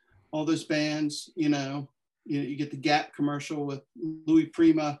Zippers, all those bands. You get the Gap commercial with Louis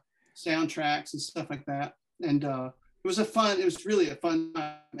Prima soundtracks and stuff like that. And it was really a fun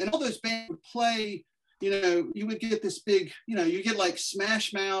time. And all those bands would play. You would get this big. You get like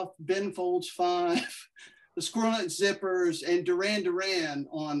Smash Mouth, Ben Folds 5, the Squirrel Nut Zippers, and Duran Duran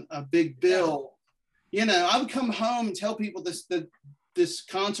on a big bill. I would come home and tell people this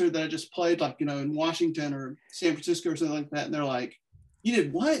concert that I just played, like, in Washington or San Francisco or something like that. And they're like, "You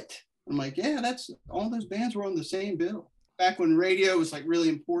did what?" I'm like, "Yeah, that's all those bands were on the same bill." Back when radio was like really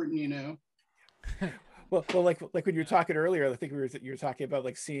important, Well, like when you were talking earlier, I think you were talking about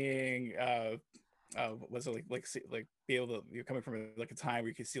like seeing was it like be able to, you're coming from like a time where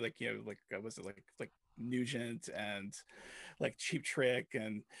you could see like, was it like Nugent and like Cheap Trick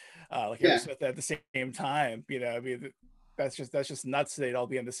and like Aerosmith at the same time, I mean that's just nuts that they'd all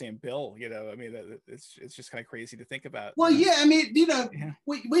be on the same bill, I mean it's just kind of crazy to think about. Well, yeah, I mean,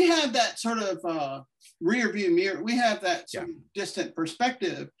 we have that sort of rear view mirror, we have that sort of distant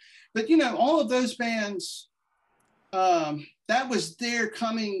perspective, but all of those bands, that was their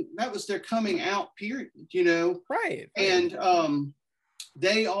coming out period, Right. And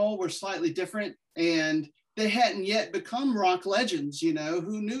they all were slightly different, and they hadn't yet become rock legends,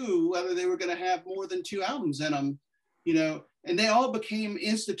 who knew whether they were going to have more than 2 albums in them, and they all became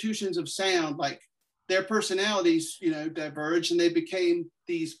institutions of sound. Like their personalities, diverged, and they became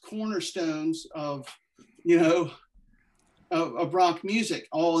these cornerstones of rock music,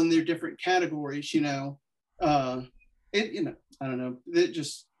 all in their different categories, I don't know.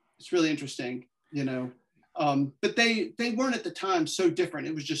 It's really interesting, but they weren't at the time so different.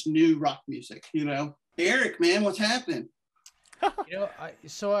 It was just new rock music, Eric, man, what's happening?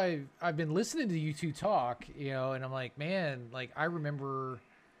 I've been listening to you two talk, and I'm like, man, like I remember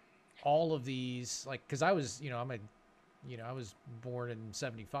all of these, like, cause I was, I was born in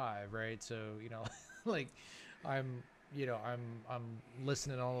 '75, right? So, like I'm you know, I'm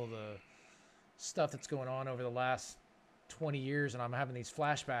listening to all of the stuff that's going on over the last 20 years, and I'm having these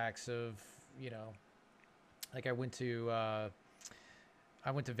flashbacks of, you know, like I went to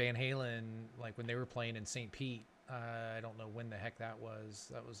Van Halen, like when they were playing in St. Pete. I don't know when the heck that was.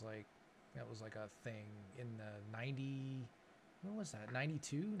 That was like a thing in the 90, what was that?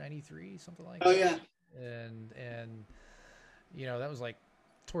 92, 93, something like that. Oh yeah. And you know, that was like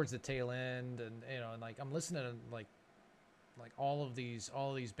towards the tail end, and you know, and like I'm listening to like all of these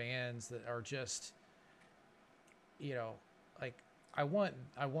bands that are just, you know, like I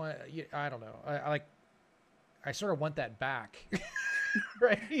don't know. I sort of want that back.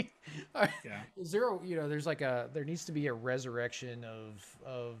 Right. Yeah. Is there you know, there needs to be a resurrection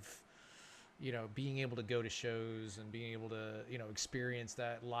of, you know, being able to go to shows and being able to, you know, experience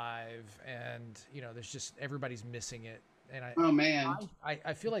that live, and, you know, there's just, everybody's missing it. And Oh man.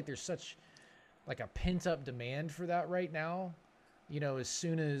 I feel like there's such like a pent up demand for that right now. You know, as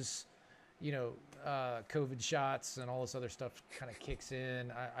soon as, you know, COVID shots and all this other stuff kind of kicks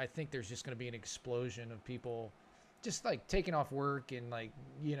in, I think there's just going to be an explosion of people just like taking off work and, like,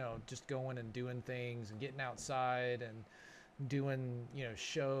 you know, just going and doing things and getting outside and doing, you know,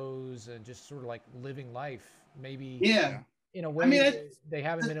 shows and just sort of like living life maybe Yeah. in a way they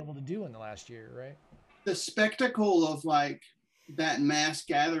haven't been able to do in the last year, right? The spectacle of like that mass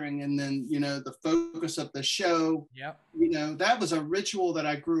gathering, and then, you know, the focus of the show. Yep. You know, that was a ritual that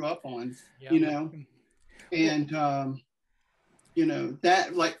I grew up on. Yep. You know, and you know,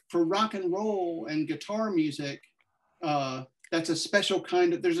 that, like, for rock and roll and guitar music, that's a special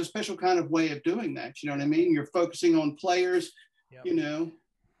kind of, there's a special kind of way of doing that. You know what I mean? You're focusing on players. Yep. You know.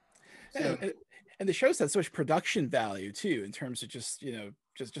 So. And the show's had so much production value too, in terms of just, you know,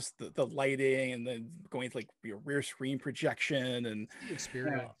 just the lighting, and then going to like your rear screen projection and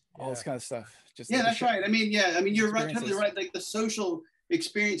experience, all this kind of stuff. Just yeah, that's show, right. I mean, you're right, totally right. Like the social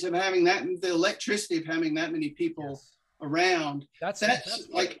experience of having that, the electricity of having that many people around. That's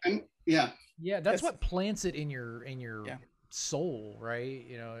like, yeah. That's what plants it in your soul, right?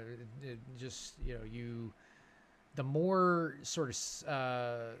 You know, it just, you know, the more sort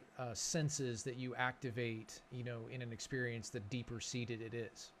of senses that you activate, you know, in an experience, the deeper seated it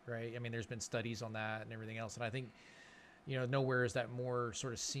is, right? I mean, there's been studies on that and everything else, and I think, you know, nowhere is that more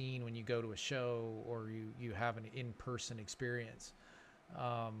sort of seen when you go to a show or you have an in-person experience.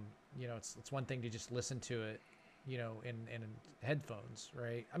 You know, it's one thing to just listen to it, you know, in headphones,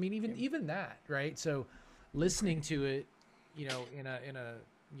 right? I mean, even that, right? So listening to it, you know,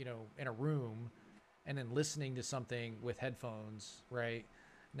 in a room, and then listening to something with headphones, right?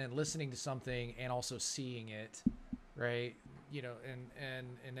 And then listening to something and also seeing it, right? You know,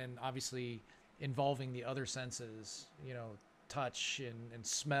 and then obviously involving the other senses, you know, touch and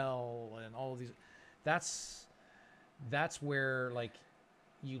smell and all of these. That's where, like,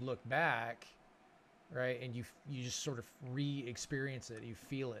 you look back, right? And you just sort of re-experience it, you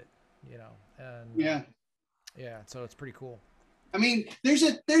feel it, you know, and yeah, so it's pretty cool. I mean, there's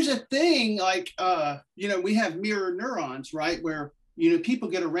a thing like, you know, we have mirror neurons, right? Where, you know, people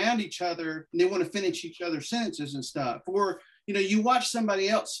get around each other and they want to finish each other's sentences and stuff. Or, you know, you watch somebody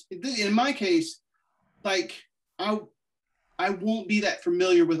else. In my case, like, I won't be that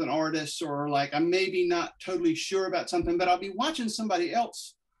familiar with an artist, or like I'm maybe not totally sure about something, but I'll be watching somebody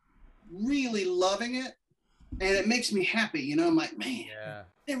else really loving it, and it makes me happy. You know, I'm like, man,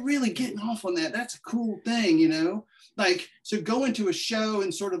 they're really getting off on that. That's a cool thing, you know? Like, so going to a show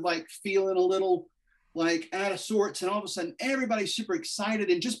and sort of like feeling a little like out of sorts, and all of a sudden everybody's super excited,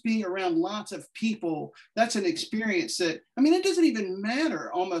 and just being around lots of people, that's an experience that, I mean, it doesn't even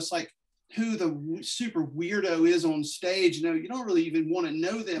matter almost like who the super weirdo is on stage. You know, you don't really even want to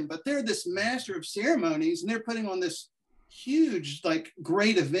know them, but they're this master of ceremonies, and they're putting on this huge, like,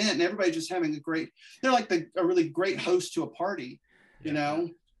 great event, and everybody's just having they're like a really great host to a party, you know?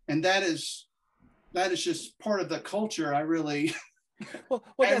 And that is just part of the culture I really, well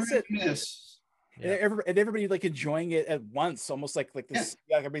I that's really it. Miss. Yeah. And everybody like enjoying it at once, almost like this.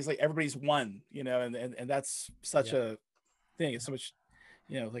 Yeah. Everybody's one, you know, and that's such a thing. It's so much,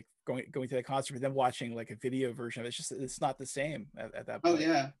 you know, like going to that concert, but then watching like a video version of it, it's not the same at that point. Oh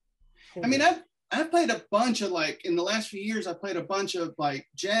yeah. Totally. I mean, I've played a bunch of, like, in the last few years, I played a bunch of like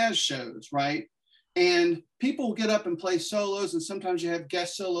jazz shows, right? And people get up and play solos, and sometimes you have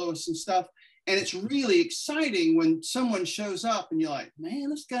guest soloists and stuff. And it's really exciting when someone shows up and you're like, man,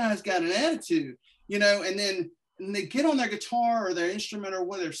 this guy's got an attitude, you know, and then they get on their guitar or their instrument or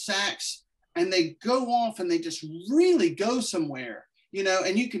their sax, and they go off and they just really go somewhere, you know,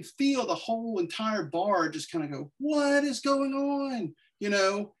 and you can feel the whole entire bar just kind of go, what is going on, you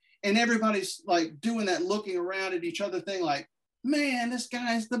know? and everybody's like doing that looking around at each other thing, like, man, this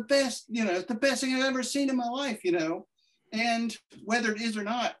guy's the best, it's the best thing I've ever seen in my life, and whether it is or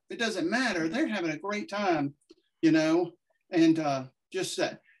not, it doesn't matter. They're having a great time, and just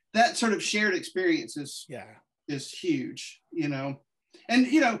that sort of shared experience is huge, and and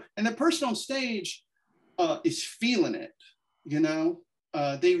the person on stage is feeling it,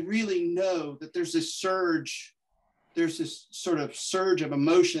 they really know that there's this sort of surge of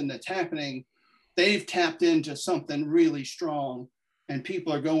emotion that's happening. They've tapped into something really strong, and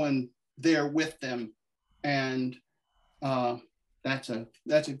people are going there with them, and that's a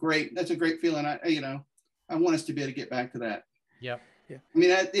great feeling. I want us to be able to get back to that. Yep. Yeah. I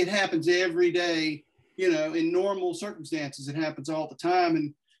mean, it happens every day. In normal circumstances, it happens all the time,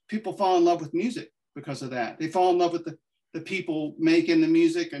 and people fall in love with music because of that. They fall in love with the people making the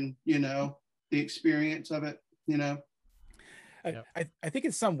music, and the experience of it. I think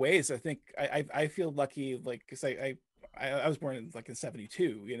in some ways, I feel lucky, like, because I was born in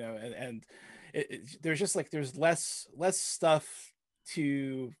 72, and there's just there's less stuff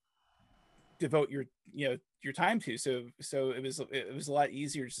to devote your time to. So it was a lot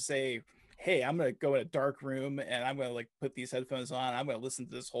easier to say, hey, I'm gonna go in a dark room and I'm gonna put these headphones on. I'm gonna listen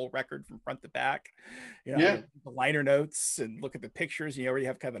to this whole record from front to back. The liner notes and look at the pictures. You already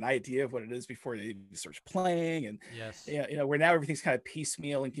have kind of an idea of what it is before they start playing. And yes, where now everything's kind of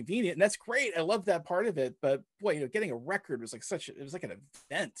piecemeal and convenient, and that's great. I love that part of it. But boy, getting a record was it was like an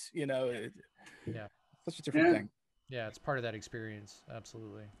event. Such a different thing. Yeah, it's part of that experience.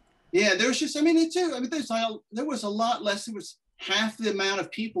 Absolutely. Yeah, there was just, there was a lot less. It was half the amount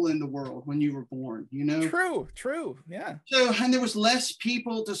of people in the world when you were born, True. Yeah. So, and there was less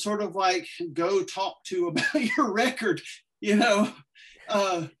people to sort of go talk to about your record, and,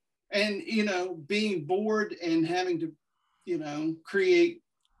 being bored and having to, create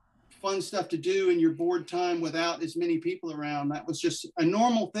fun stuff to do in your bored time without as many people around. That was just a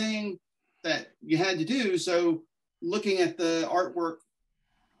normal thing that you had to do. So looking at the artwork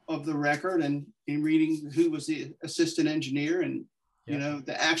of the record and reading who was the assistant engineer and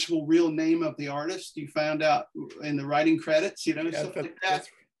the actual real name of the artist, you found out in the writing credits, stuff like that.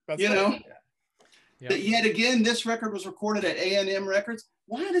 That yet again, this record was recorded at A&M Records.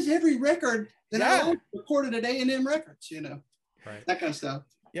 Why does every record that I like recorded at A&M Records? Right. That kind of stuff.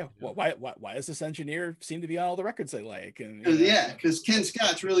 Yeah. Well, why does this engineer seem to be on all the records they like? And because Ken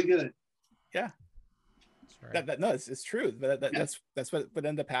Scott's really good. Yeah. Right. No, it's true. That's what would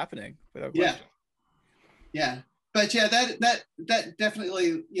end up happening. Yeah. But that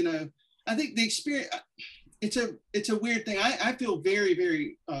definitely, I think the experience, it's a weird thing. I feel very,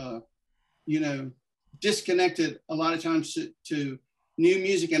 very, disconnected a lot of times to new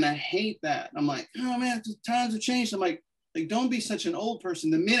music. And I hate that. I'm like, oh man, times have changed. I'm like, don't be such an old person.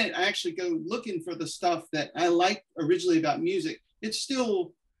 The minute I actually go looking for the stuff that I liked originally about music, it's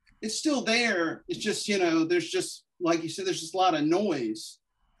still there. It's just, there's just, like you said, there's just a lot of noise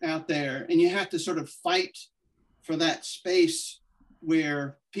out there, and you have to sort of fight for that space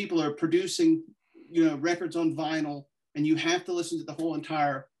where people are producing, records on vinyl, and you have to listen to the whole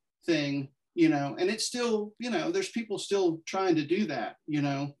entire thing, and it's still, there's people still trying to do that,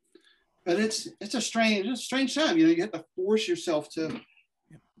 but it's a strange time, you have to force yourself to,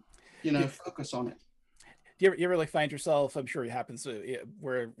 focus on it. You ever find yourself, I'm sure it happens,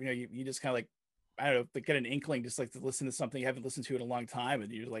 where you just kind of I don't know, get an inkling just to listen to something you haven't listened to in a long time,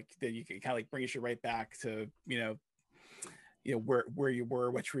 and then you kind of brings you right back to where you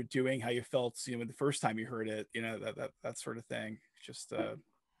were, what you were doing, how you felt when the first time you heard it, that sort of thing. Just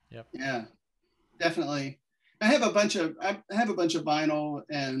yeah, definitely. I have a bunch of vinyl,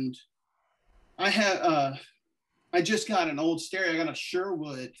 and I just got an old stereo. I got a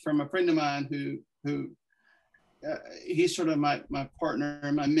Sherwood from a friend of mine who he's sort of my partner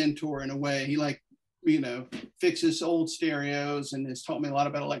and my mentor in a way. He fixes old stereos and has taught me a lot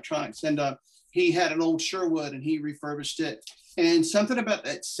about electronics. And he had an old Sherwood and he refurbished it. And something about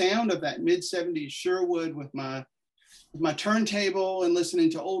that sound of that mid-70s Sherwood with my turntable and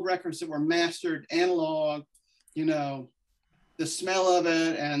listening to old records that were mastered analog, the smell of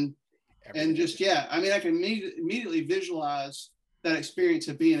it and just, I can immediately visualize that experience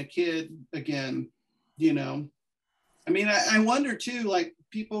of being a kid again, I wonder too,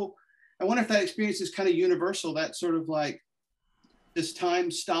 I wonder if that experience is kind of universal, that sort of this time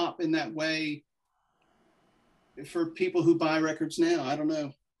stop in that way for people who buy records now. I don't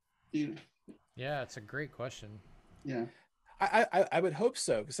know. Yeah, it's a great question. Yeah. I would hope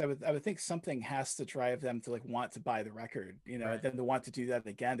so, because I would think something has to drive them to want to buy the record, right. And then to want to do that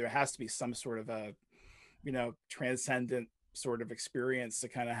again. There has to be some sort of a, transcendent sort of experience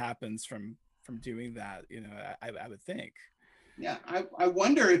that kind of happens from doing that, you know, I would think. Yeah, I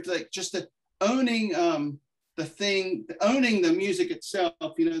wonder if like just the owning owning the music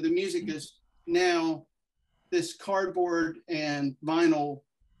itself, you know, the music is now this cardboard and vinyl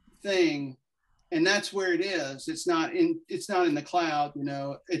thing, and that's where it is. It's not in the cloud, you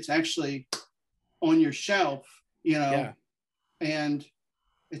know, it's actually on your shelf, you know. Yeah. And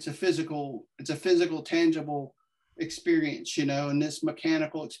it's a physical tangible experience, you know, and this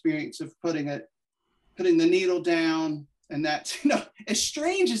mechanical experience of putting the needle down. And that's, you know, as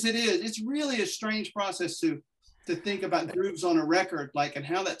strange as it is, it's really a strange process to think about grooves on a record, like, and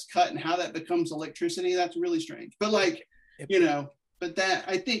how that's cut and how that becomes electricity. That's really strange. But like, you know, but that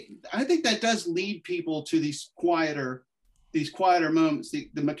I think that does lead people to these quieter moments, the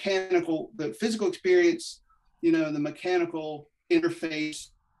mechanical, the physical experience, you know, the mechanical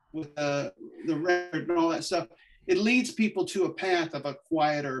interface with the record and all that stuff. It leads people to a path of a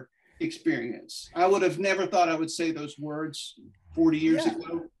quieter experience. I would have never thought I would say those words 40 years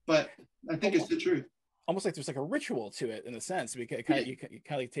ago, but I think it's the truth. Almost like there's like a ritual to it in a sense, because you kind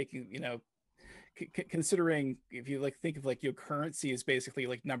of like taking, you know, considering if you like think of like your currency is basically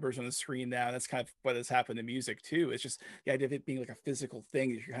like numbers on the screen now, that's kind of what has happened in music too. It's just the idea of it being like a physical thing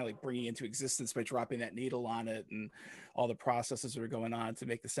that you're kind of like bringing into existence by dropping that needle on it, and all the processes that are going on to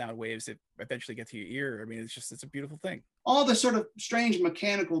make the sound waves that eventually get to your ear. I mean, it's a beautiful thing. All the sort of strange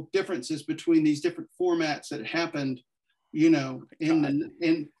mechanical differences between these different formats that happened, you know, in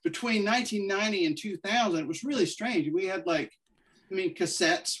between 1990 and 2000, it was really strange. We had like, I mean,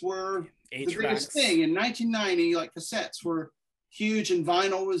 cassettes were the biggest thing in 1990. Like cassettes were huge, and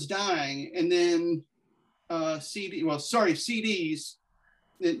vinyl was dying, and then CDs.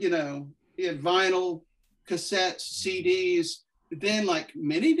 You know, you had vinyl, cassettes, CDs, then like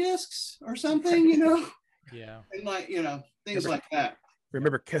mini discs or something. You know, yeah, and like, you know, things like that.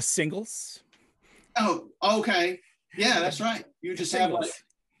 Remember singles? Oh, okay, yeah, that's right. You just have like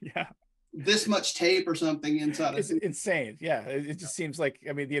this much tape or something inside. It's insane. Yeah, it just seems like,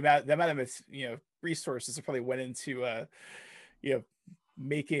 I mean, the amount of, you know, resources that probably went into you know,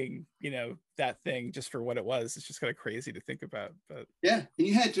 making, you know, that thing just for what it was. It's just kind of crazy to think about. But yeah, and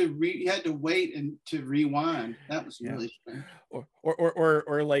you had to wait and to rewind. That was really strange.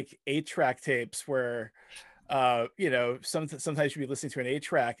 Or like 8-track tapes where you know, sometimes you'd be listening to an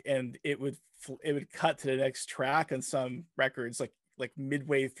 8-track and it would cut to the next track on some records like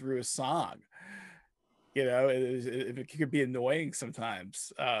midway through a song. You know, it could be annoying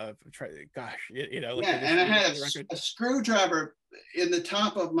sometimes. Gosh, you know, like, yeah, and I had a screwdriver in the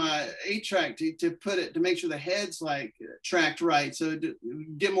top of my 8-track to put it, to make sure the head's like tracked right, so to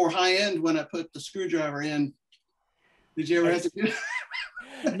get more high end when I put the screwdriver in. Did you ever have to do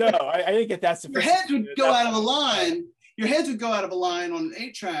that? No, I didn't get that. Your heads would go out of a line. Your heads would go out of a line on an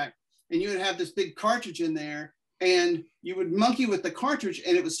 8-track, and you would have this big cartridge in there, and you would monkey with the cartridge,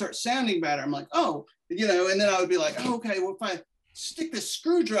 and it would start sounding better. I'm like, oh, you know, and then I would be like, oh, okay, well, if I stick the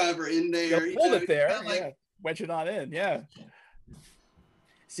screwdriver in there, hold it there, like, wedge it on in,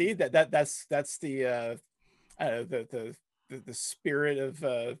 See, that's the I don't know, the spirit of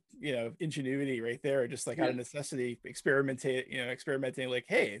you know, ingenuity right there, just like out of necessity, experimenting like,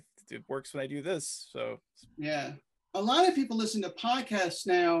 hey, it works when I do this. So yeah, a lot of people listen to podcasts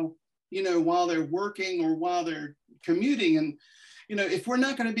now, you know, while they're working or while they're commuting. And you know, if we're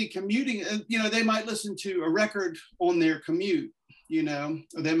not going to be commuting, you know, they might listen to a record on their commute, you know,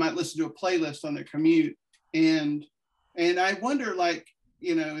 or they might listen to a playlist on their commute. And I wonder, like,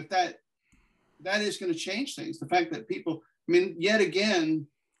 you know, if that is going to change things. The fact that people, I mean, yet again,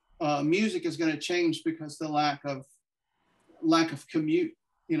 music is going to change because the lack of commute,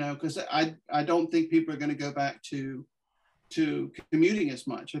 you know, because I don't think people are going to go back to commuting as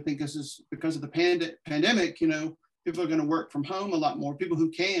much. I think this is because of the pandemic, you know, people are going to work from home a lot more, people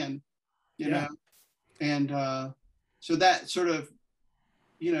who can, you know, and so that sort of,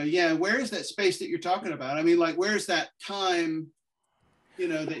 you know, where is that space that you're talking about? I mean, like, where's that time, you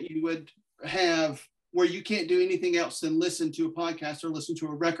know, that you would have where you can't do anything else than listen to a podcast or listen to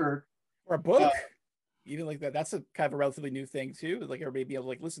a record or a book? Even like that, that's a kind of a relatively new thing too. Like everybody be able to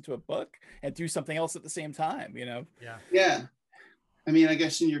like listen to a book and do something else at the same time, you know? Yeah. I mean, I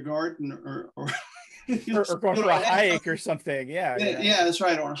guess in your garden or or going for a hike or something. Yeah, that's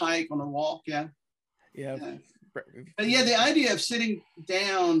right. Or a hike, on a walk. Yeah. But yeah, the idea of sitting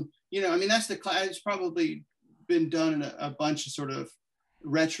down, you know, I mean, it's probably been done in a bunch of sort of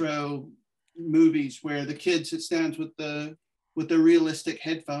retro movies where the kid sits down with the realistic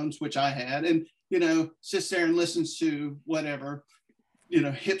headphones, which I had, and, you know, sits there and listens to whatever.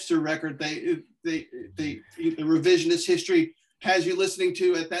 hipster record the revisionist history has you listening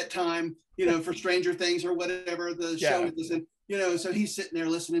to at that time, for Stranger Things or whatever the show is. So he's sitting there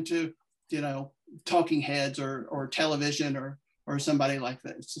listening to, Talking Heads or television or somebody like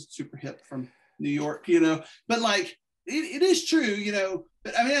that. It's just super hip from New York, but like it is true,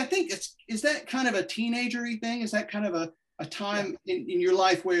 but I mean, I think is that kind of a teenager-y thing? Is that kind of a time in your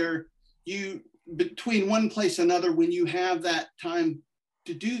life where you, between one place and another, when you have that time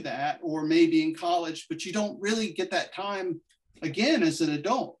to do that, or maybe in college, but you don't really get that time again as an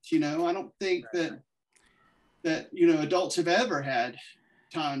adult? I don't think that adults have ever had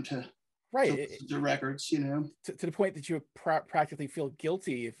time to listen to records, to the point that you practically feel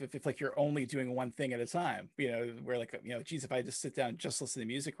guilty if like you're only doing one thing at a time, where like, geez, if I just sit down and just listen to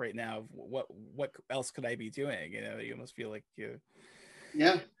music right now, what else could I be doing? You almost feel like you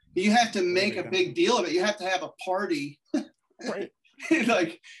have to make a big deal of it. You have to have a party. Right.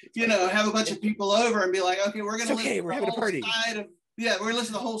 Like, have a bunch of people over and be like, okay, we're gonna listen we're having a party. We're gonna listen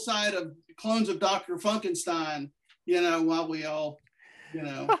to the whole side of Clones of Dr. Funkenstein, while we all,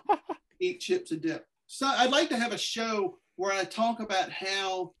 eat chips and dip. So I'd like to have a show where I talk about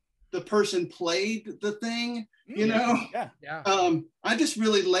how the person played the thing, I'm just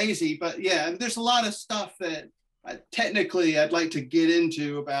really lazy, but there's a lot of stuff that technically I'd like to get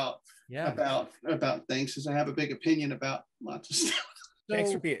into about things, because I have a big opinion about lots of stuff.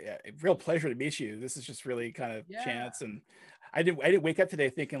 Thanks for being a real pleasure to meet you. This is just really kind of chance, and I didn't wake up today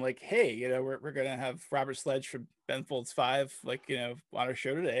thinking like, hey, we're gonna have Robert Sledge from Ben Folds 5 on our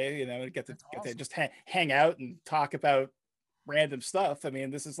show today, and get to just hang out and talk about random stuff. I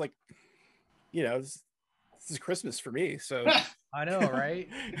mean, this is like, this is Christmas for me. So I know, right?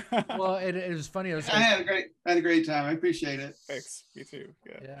 Well, it was funny. I had a great time. I appreciate it. Thanks. Me too.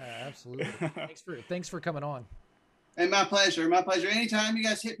 Yeah, absolutely. Thanks for coming on. And my pleasure. Anytime you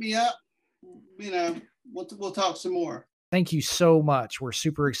guys hit me up, we'll talk some more. Thank you so much. We're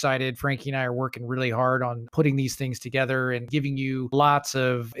super excited. Frankie and I are working really hard on putting these things together and giving you lots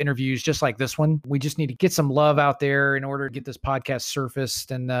of interviews just like this one. We just need to get some love out there in order to get this podcast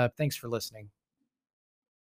surfaced. And thanks for listening.